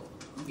structural,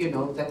 you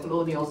know, the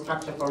colonial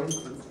structure, for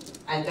instance,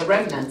 and the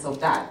remnants of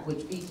that,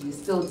 which Fiji is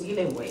still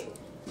dealing with.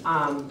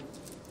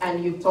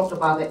 And you've talked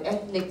about the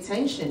ethnic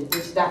tension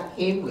which that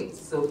came with.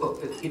 So,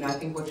 you know, I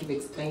think what you've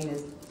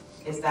explained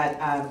is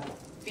that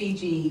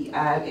Fiji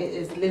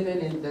is living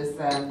in this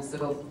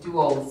sort of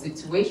dual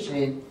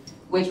situation,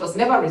 which was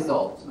never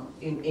resolved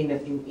in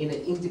an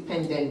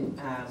independent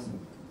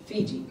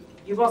Fiji.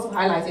 You've also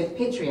highlighted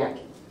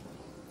patriarchy,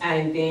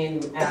 and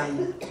then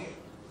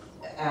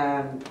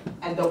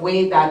and the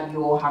way that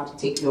you all have to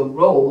take your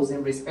roles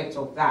in respect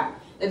of that.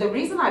 And the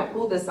reason I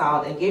pulled this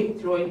out and gave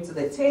throw it to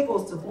the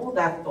tables to hold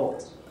that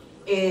thought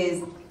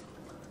is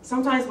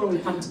sometimes when we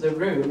come to the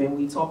room and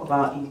we talk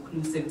about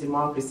inclusive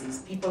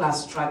democracies, people are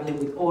struggling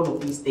with all of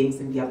these things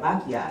in their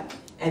backyard.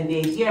 And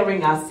they're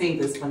hearing us say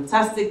these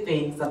fantastic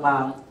things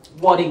about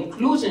what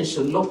inclusion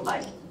should look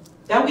like.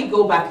 Then we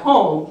go back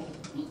home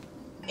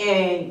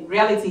and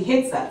reality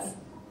hits us.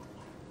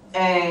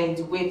 And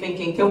we're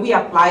thinking, can we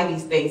apply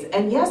these things?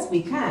 And yes,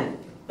 we can.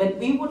 But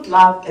we would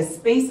love a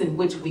space in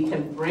which we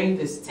can bring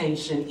this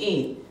tension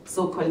in.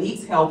 So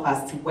colleagues help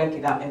us to work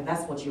it out. And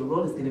that's what your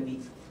role is going to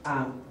be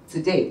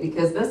today.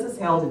 Because this is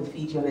held in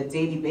Fiji on a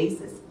daily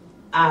basis.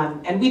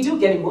 And we do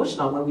get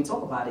emotional when we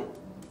talk about it.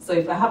 So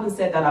if I haven't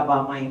said that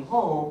about my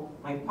home,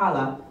 my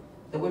parlor,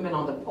 the women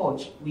on the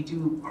porch, we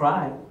do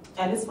cry.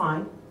 And it's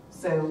fine.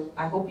 So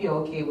I hope you're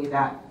okay with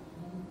that.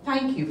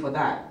 Thank you for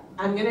that.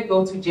 I'm going to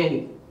go to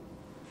Jenny.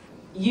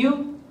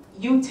 You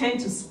tend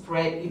to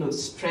spread,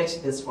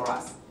 stretch this for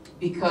us,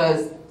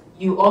 because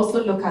you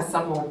also look at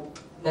some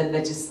of the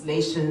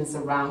legislations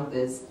around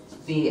this,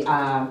 the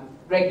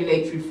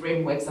regulatory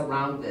frameworks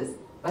around this,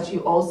 but you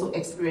also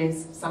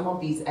experience some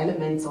of these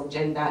elements of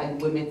gender and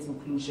women's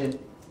inclusion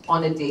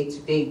on a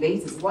day-to-day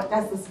basis. What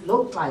does this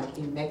look like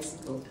in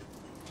Mexico?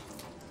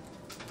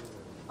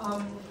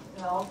 Thank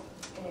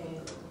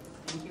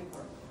you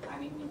for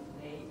having me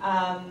today.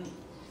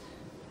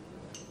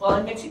 Well,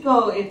 in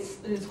Mexico,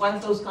 it's one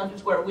of those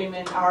countries where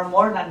women are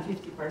more than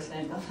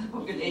 50% of the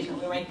population.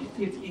 We make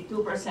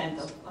 52%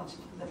 of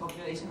the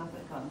population of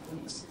the country.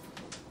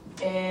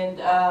 And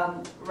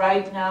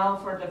right now,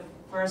 for the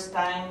first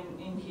time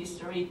in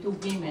history, 2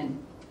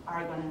 women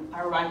are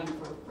running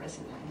for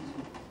president,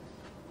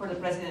 for the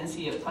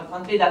presidency of a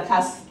country that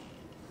has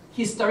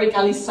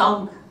historically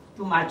sunk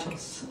to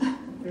machos.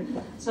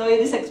 So it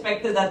is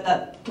expected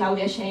that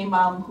Claudia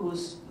Sheinbaum,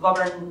 who's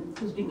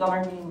been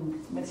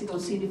governing Mexico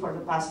City for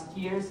the past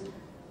years,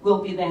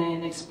 will be the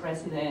next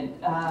president,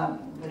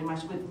 very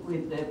much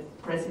with the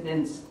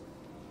president's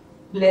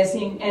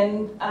blessing.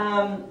 And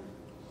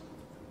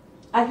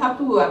I have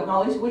to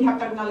acknowledge, we have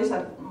to acknowledge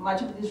that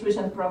much of this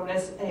recent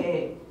progress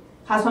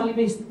has only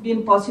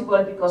been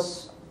possible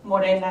because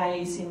Morena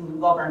is in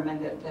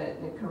government,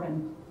 the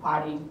current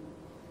party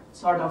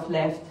sort of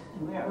left.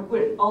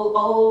 We're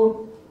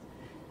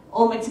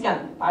all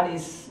Mexican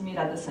parties meet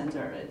at the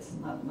center. It's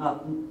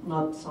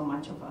not so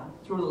much of a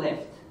true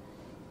left.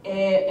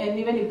 And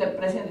even if the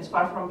president is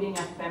far from being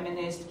a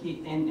feminist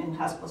and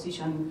has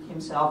positioned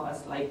himself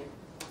as like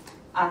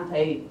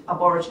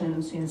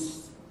anti-abortion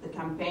since the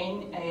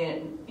campaign,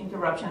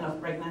 interruption of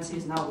pregnancy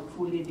is now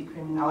fully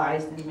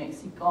decriminalized in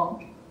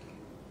Mexico.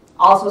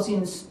 Also,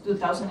 since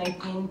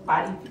 2018,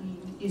 parity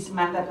is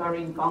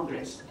mandatory in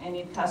Congress, and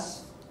it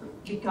has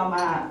become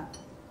a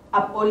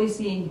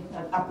policy,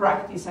 a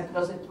practice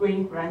across the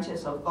 3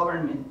 branches of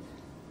government.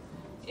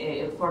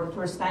 For the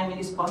first time, it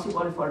is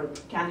possible for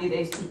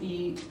candidates to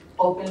be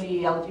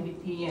openly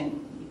LGBT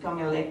and become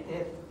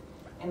elected,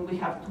 and we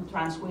have 2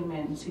 trans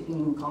women sitting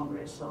in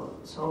Congress.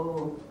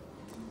 So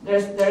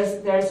there's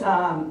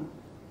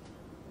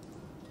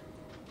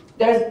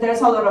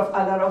a lot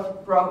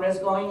of progress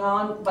going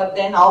on, but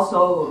then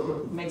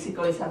also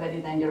Mexico is a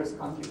very dangerous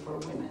country for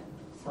women.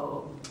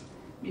 So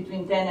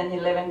between 10 and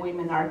 11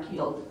 women are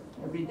killed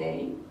every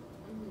day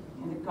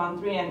in the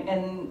country,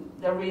 and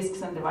the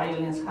risks and the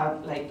violence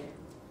have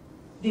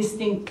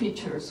distinct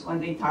features when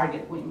they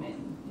target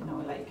women. You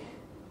know, like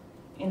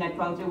in a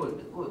country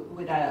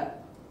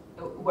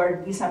where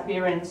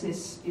disappearance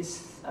is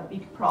a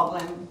big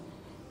problem.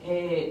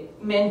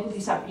 Men who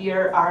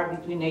disappear are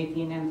between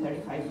 18 and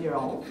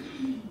 35-year-old.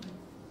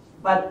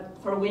 But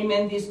for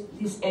women,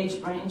 this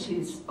age range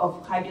is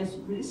of highest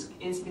risk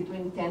is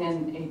between 10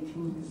 and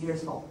 18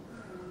 years old.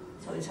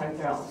 So these are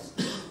girls.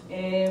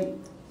 And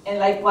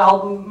like,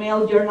 while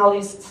male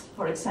journalists,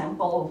 for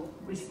example,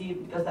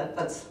 receive, because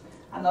that's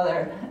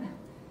another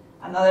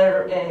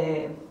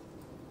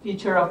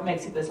feature of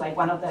Mexico, is like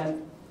one of the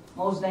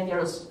most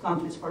dangerous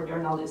countries for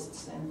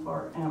journalists and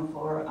for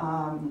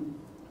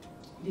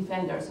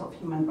defenders of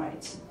human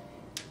rights.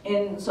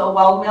 And so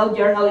while male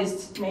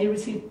journalists may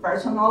receive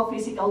personal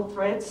physical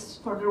threats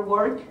for their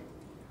work,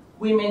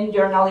 women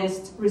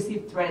journalists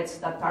receive threats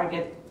that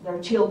target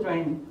their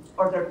children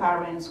or their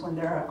parents when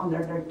they're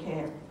under their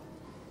care,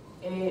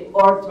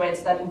 or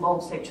threats that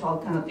involve sexual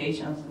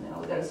connotations. You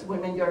know, there's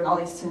women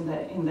journalists in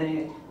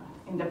the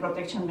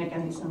protection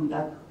mechanism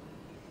that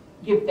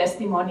give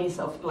testimonies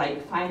of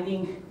like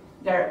finding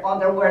their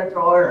underwear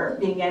drawer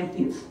being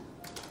emptied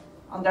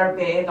on their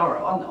bed or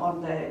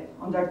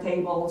on their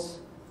tables,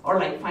 or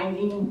like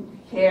finding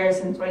hairs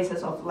and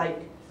traces of like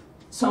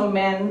some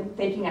men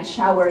taking a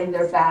shower in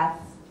their bath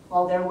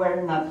while they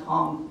were not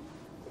home.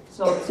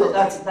 So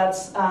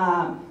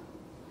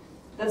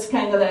that's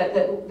kind of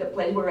the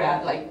place we're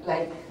at. Like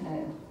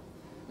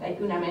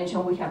Una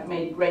mentioned, we have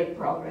made great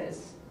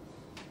progress,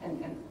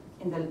 and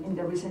in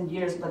the recent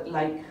years, but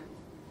like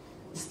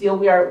still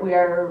we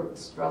are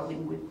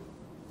struggling with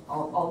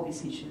all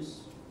these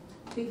issues.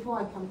 Before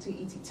I come to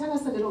Iti, tell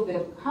us a little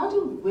bit, how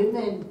do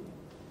women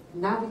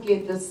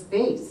navigate the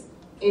space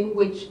in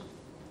which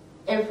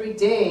every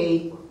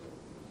day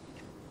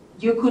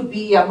you could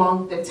be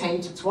among the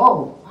 10 to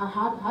 12?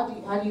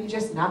 How do you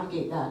just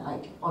navigate that,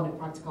 like, on a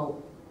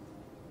practical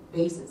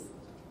basis?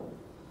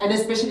 And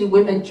especially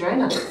women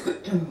journalists.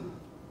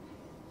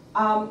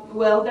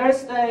 Well,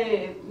 there's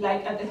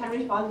like at the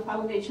Heinrich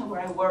Foundation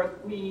where I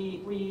work,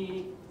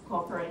 we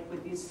cooperate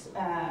with this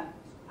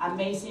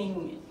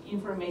amazing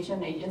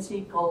information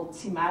agency called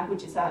CIMAC,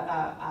 which is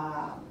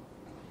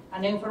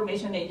an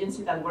information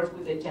agency that works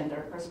with the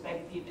gender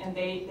perspective, and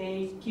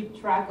they keep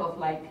track of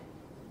like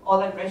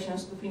all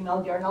aggressions to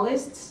female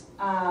journalists.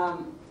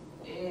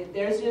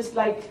 There's just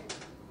like,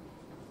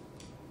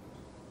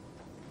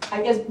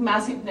 I guess,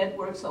 massive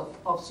networks of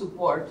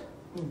support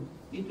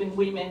between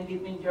women,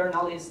 between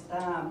journalists.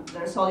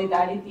 There's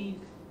solidarity.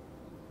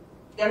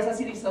 There's a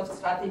series of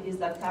strategies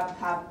that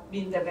have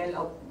been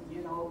developed,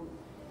 you know,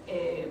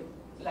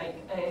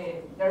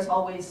 there's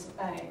always,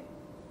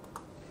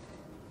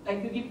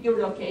 like, you give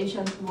your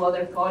location to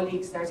other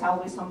colleagues, there's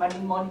always somebody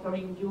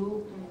monitoring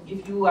you.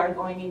 If you are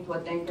going into a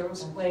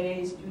dangerous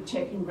place, you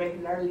check in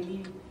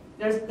regularly.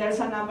 There's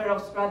a number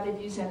of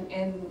strategies, and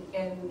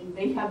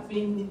they are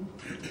being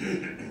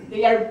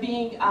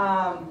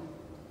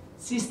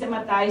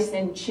systematized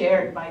and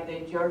shared by the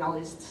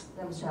journalists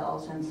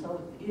themselves. And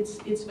so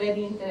it's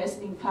very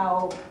interesting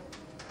how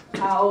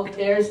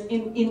there's,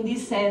 in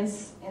this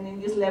sense and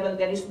in this level,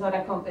 there is not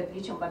a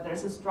competition, but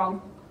there's a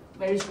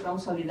very strong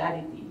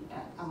solidarity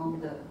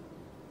among the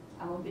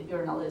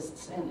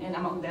journalists and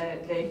among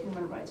the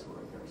human rights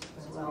workers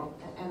as well.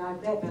 And I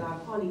bet that our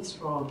colleagues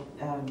from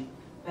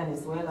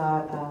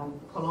Venezuela,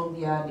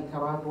 Colombia,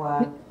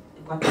 Nicaragua,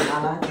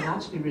 Guatemala can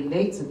actually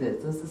relate to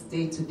this. This is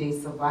day-to-day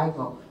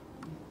survival.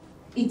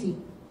 Iti,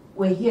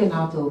 we're here in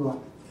Aotearoa.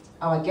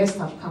 Our guests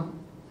have come.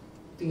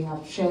 They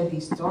have shared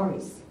these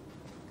stories.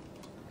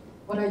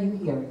 What are you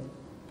hearing?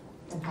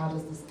 And how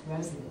does this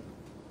resonate?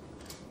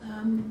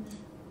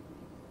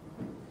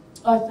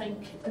 I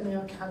think in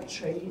our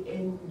country,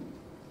 and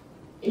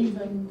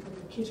even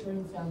the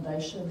Kettering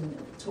Foundation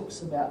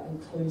talks about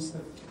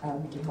inclusive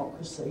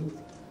democracy,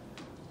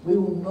 we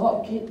will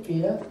not get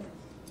there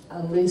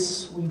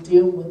unless we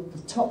deal with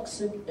the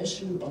toxic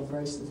issue of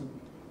racism.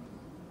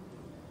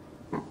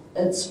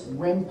 It's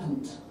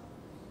rampant,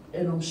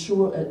 and I'm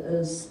sure it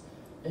is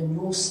in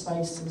your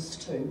spaces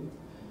too.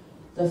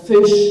 The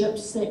first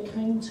ships that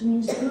came to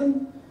New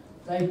Zealand,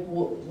 they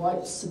brought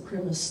white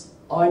supremacist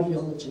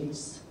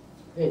ideologies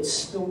that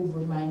still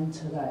remain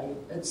today.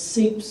 It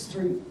seeps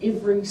through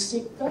every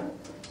sector,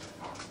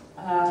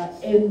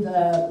 and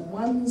the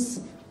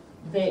ones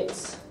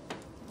that,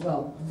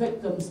 well,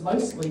 victims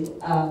mostly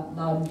are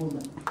Māori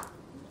women.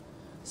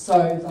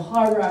 So the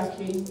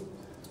hierarchy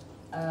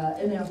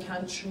in our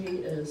country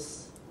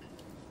is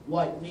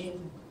white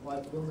men,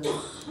 white women,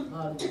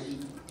 Māori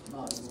men,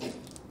 Māori women.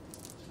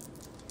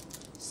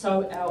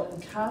 So our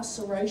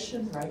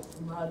incarceration rate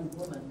for Māori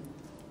women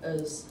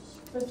is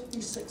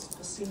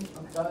 56%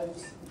 of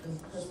those in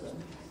prison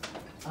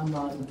are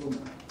Māori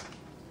women.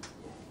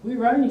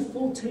 We're only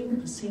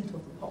 14% of the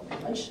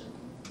population.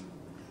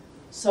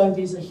 So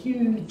there's a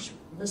huge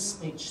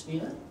mismatch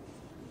there.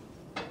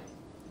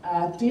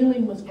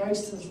 Dealing with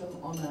racism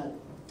on a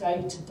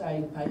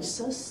day-to-day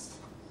basis,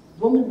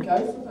 women go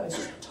for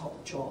those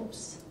top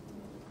jobs.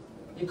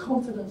 They're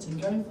confident in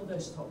going for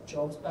those top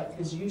jobs, but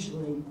there's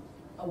usually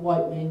a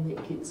white man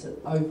that gets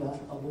it over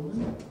a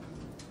woman.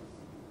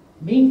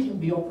 Men can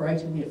be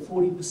operating at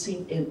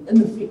 40% and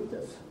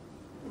ineffective.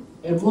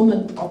 A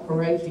woman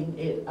operating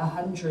at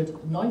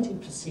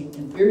 190%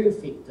 and very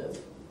effective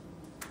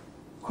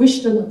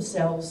question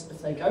themselves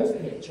if they go for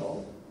that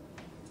job,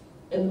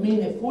 and the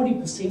men at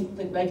 40%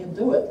 think they can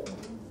do it.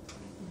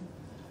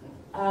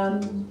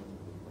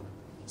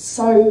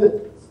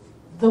 So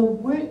the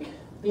work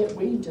that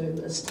we do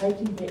is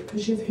taking back,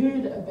 because you've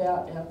heard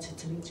about our Te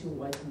Tiriti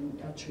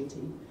Awakening, our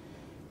treaty,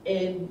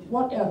 and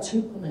what our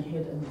tūpuna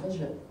had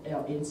envisioned,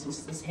 our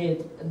ancestors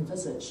had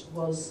envisaged,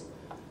 was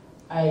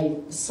a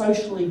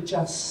socially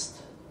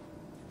just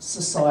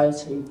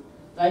society.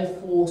 They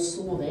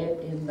foresaw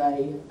that, and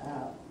they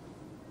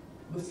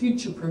were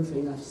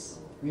future-proofing us,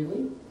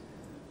 really.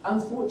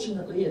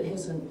 Unfortunately, it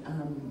hasn't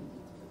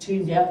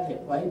turned out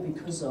that way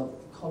because of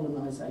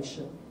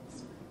colonisation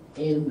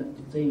and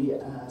the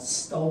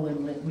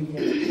stolen land. We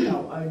had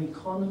our own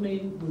economy,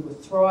 we were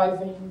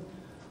thriving,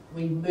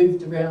 we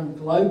moved around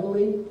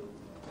globally,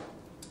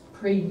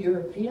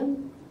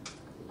 pre-European.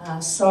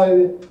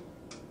 So,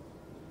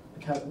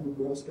 I can't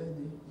remember where I was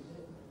going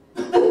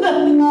there.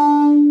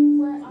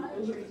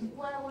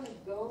 Where I want to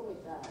go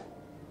with that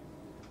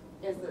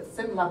is a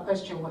similar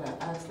question what I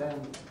asked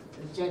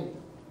Jenny.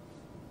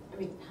 I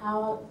mean,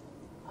 how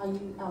are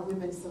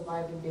women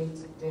surviving day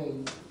to day?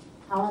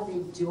 How are they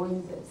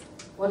doing this?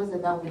 What is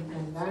it that we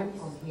can learn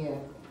from here?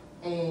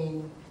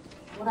 And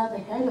what are the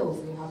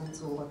hurdles they have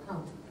to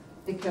overcome?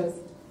 Because,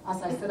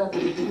 as I said at the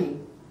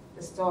beginning,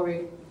 the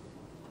story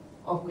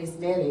of Miss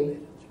Mary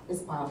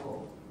is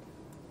powerful.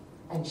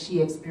 And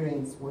she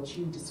experienced what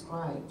you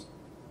described.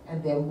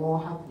 And there are more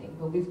happening.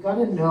 But we've got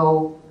to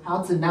know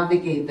how to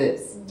navigate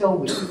this,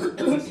 don't we?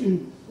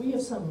 We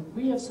have some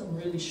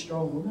really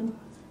strong women.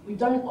 We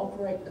don't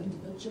operate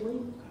individually.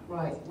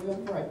 Right. We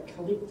operate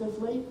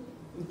collectively.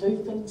 We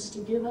do things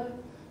together.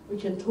 We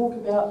can talk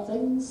about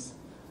things,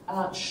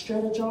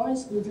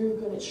 strategise. We're very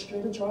good at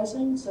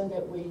strategising so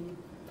that we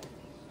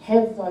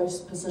have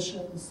those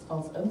positions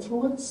of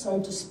influence. So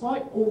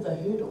despite all the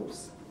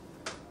hurdles,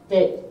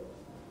 that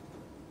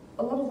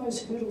a lot of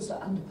those hurdles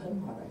are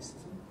underpinned by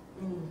racism.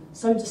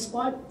 So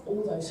despite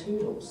all those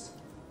hurdles,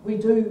 we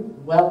do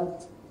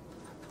well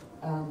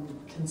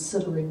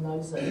considering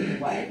those that are in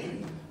the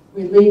way.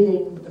 We're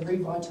leading the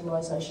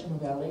revitalisation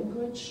of our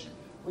language.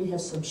 We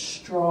have some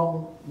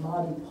strong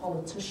Māori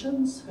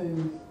politicians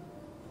who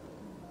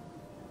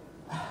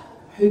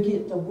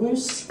get the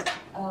worst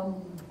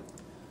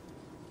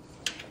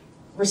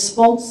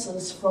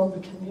responses from the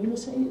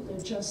community.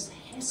 They're just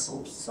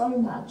hassled so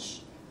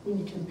much when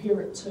you compare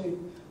it to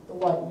the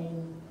white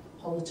men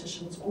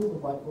politicians or the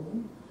white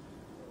women.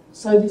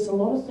 So there's a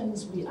lot of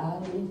things we are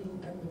leading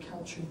in the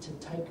country to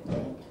take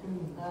back.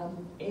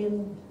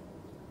 And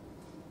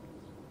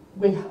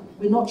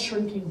we're not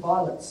shrinking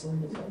violets or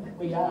anything.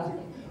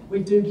 We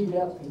do get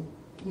out there.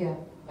 Yeah,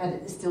 and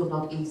it's still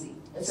not easy.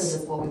 So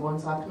that's what we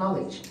want to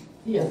acknowledge.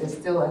 Yeah. There's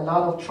still a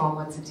lot of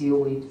trauma to deal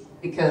with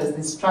because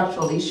the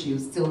structural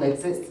issues still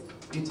exist.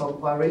 You talk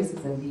about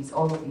racism,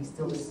 all of these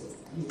still exist.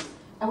 Yes.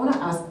 I want to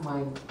ask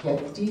my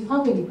guest, do you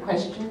have any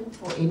question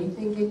or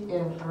anything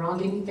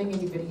around anything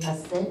anybody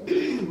has said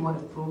you want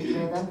to probe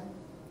further?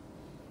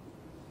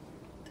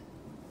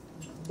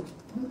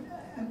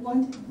 I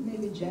wanted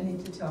maybe Jenny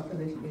to talk a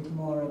little bit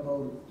more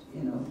about,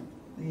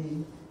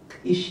 the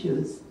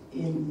issues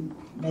in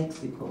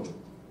Mexico.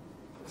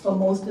 For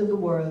most of the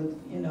world,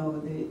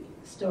 the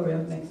story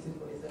of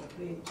Mexico is a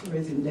great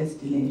tourism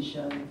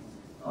destination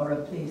or a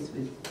place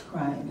with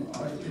crime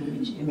or to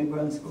which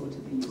immigrants go to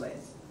the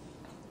U.S.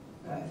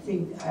 I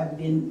think I've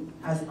been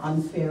as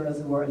unfair as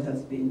the world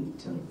has been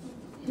to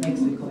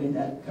Mexico in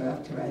that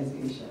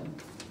characterization.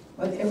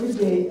 But every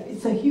day,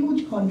 it's a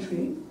huge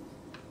country.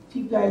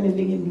 People are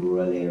living in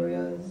rural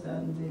areas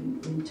and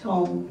in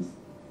towns.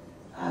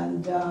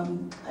 And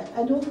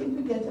I don't think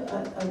we get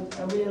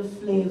a real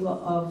flavor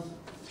of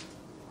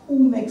who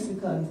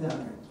Mexicans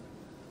are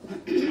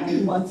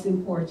and what's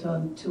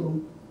important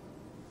to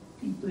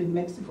people in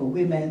Mexico,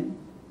 women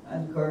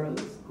and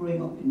girls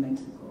growing up in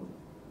Mexico.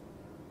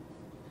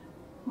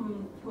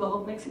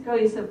 Well, Mexico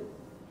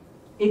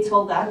it's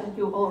all that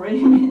you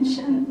already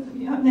mentioned, to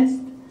be honest.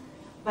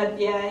 But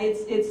yeah,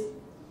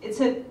 it's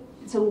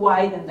a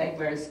wide and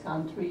diverse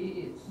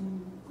country.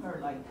 Or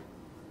like,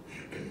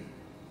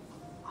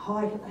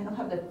 I don't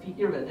have that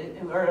figure, but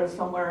we're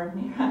somewhere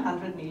near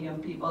 100 million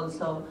people.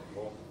 So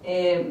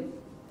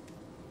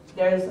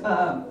there's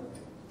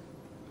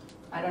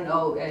I don't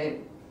know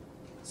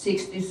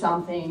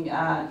 60-something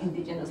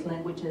indigenous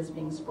languages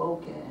being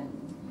spoken.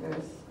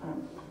 There's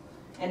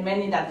and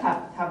many that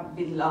have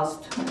been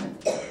lost,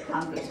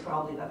 hundreds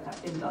probably that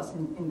have been lost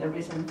in the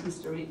recent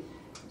history.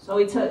 So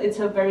it's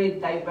a very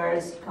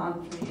diverse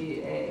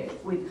country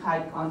with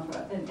high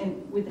contrast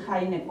and with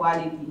high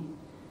inequality.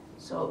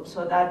 So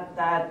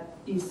that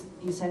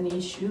is an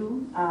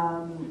issue.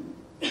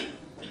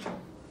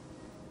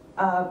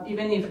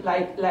 Even if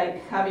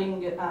like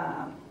having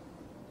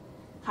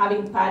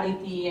having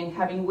parity and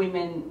having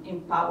women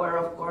in power,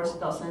 of course,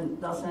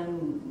 doesn't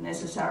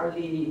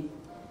necessarily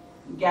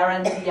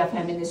guarantee a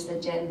feminist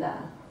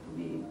agenda to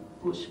be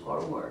pushed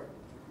forward.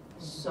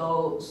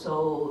 So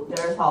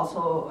there's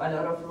also a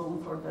lot of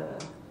room for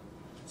the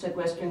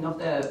sequestering of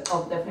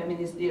the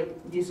feminist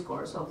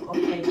discourse, of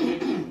making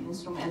it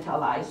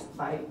instrumentalized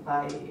by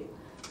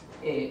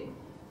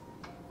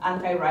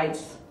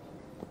anti-rights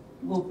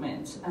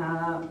movements.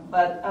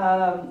 But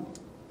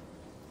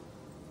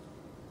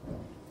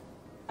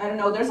I don't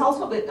know, there's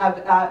also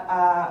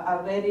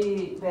a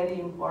very, very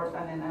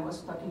important, and I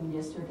was talking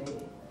yesterday,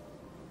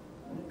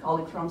 a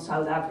colleague from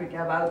South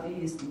Africa about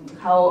this,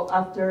 how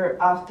after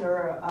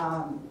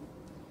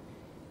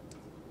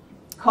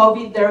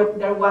COVID,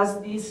 there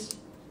was this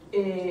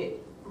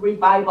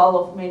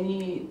revival of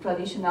many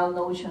traditional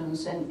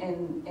notions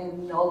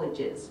and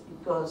knowledges,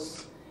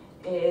 because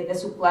the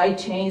supply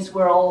chains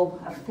were all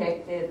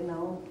affected. You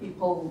know,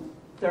 people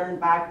turned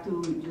back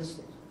to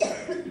just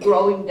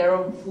growing their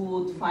own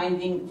food,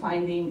 finding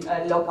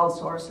local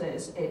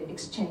sources,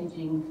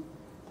 exchanging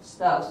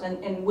stuff,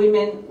 and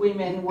women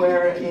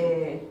were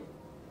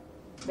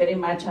very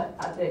much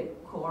at the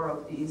core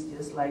of this,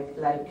 just like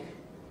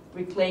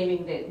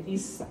reclaiming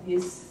this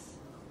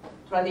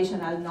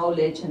traditional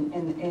knowledge and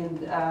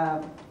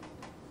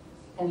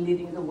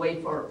leading the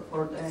way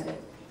for the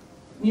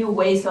new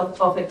ways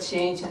of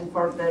exchange and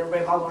for the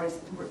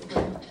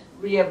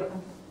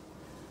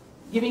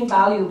giving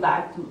value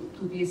back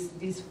to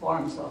these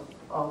forms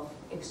of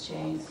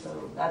exchange.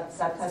 So that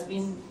has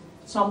been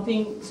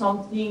something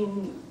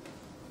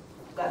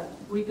that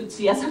we could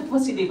see as a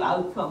positive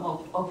outcome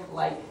of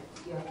like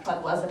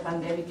what was the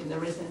pandemic in the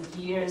recent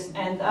years.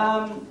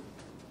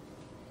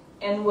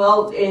 And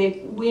well,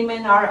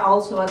 women are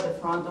also at the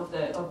front of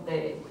the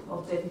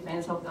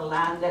defense of the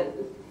land.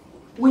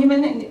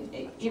 Women,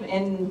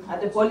 and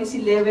at the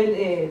policy level,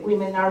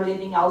 women are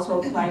leading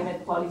also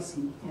climate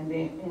policy and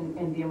the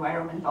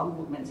environmental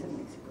movements in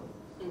Mexico.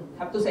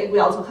 I have to say, we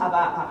also have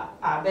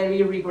a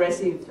very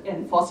regressive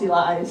and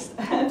fossilized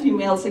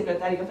female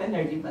Secretary of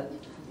Energy, but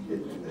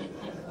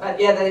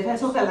yeah, the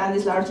defense of the land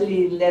is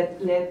largely led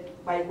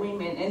by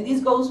women, and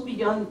this goes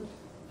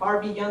far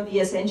beyond the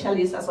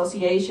essentialist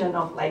association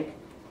of like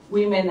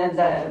women and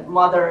the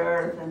Mother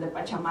Earth and the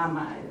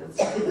Pachamama.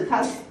 It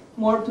has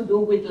more to do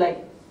with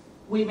like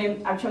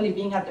women actually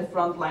being at the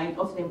front line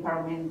of the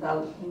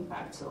environmental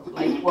impacts of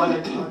like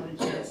water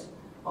shortages,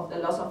 of the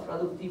loss of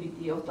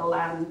productivity of the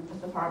land,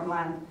 of the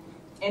farmland.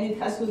 And it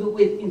has to do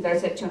with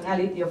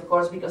intersectionality, of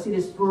course, because it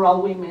is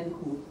rural women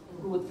who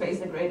would face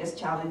the greatest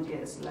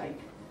challenges, like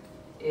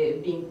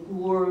being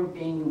poor,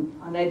 being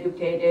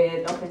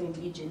uneducated, often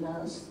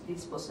indigenous,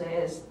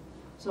 dispossessed.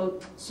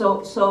 So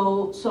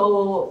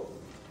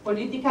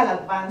political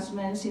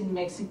advancements in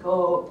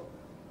Mexico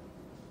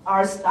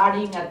are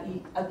starting at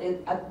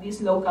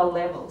these local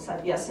levels,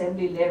 at the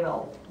assembly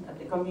level, at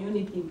the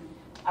community,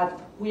 at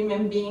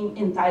women being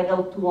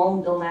entitled to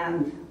own the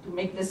land, to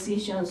make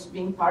decisions,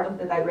 being part of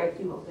the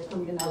directive of the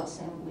communal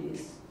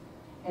assemblies,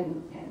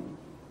 and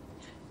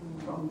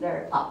from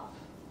there up.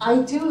 I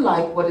do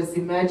like what is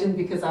emerging,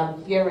 because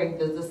I'm hearing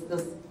this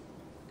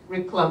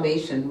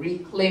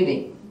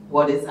reclaiming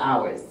what is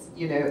ours,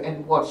 you know,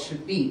 and what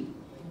should be,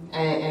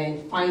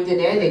 and finding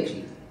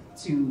energy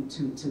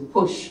to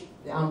push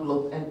the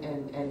envelope and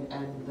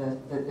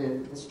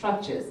the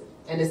structures.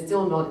 And it's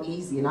still not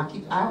easy, and I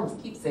always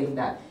keep saying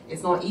that.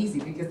 It's not easy,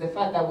 because the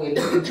fact that we're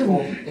looking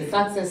for the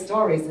success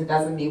stories, it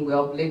doesn't mean we're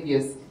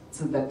oblivious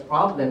to the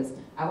problems.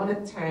 I want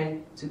to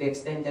turn to the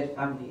extended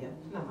family.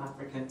 I'm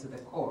African to the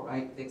core,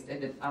 right? The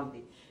extended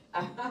family.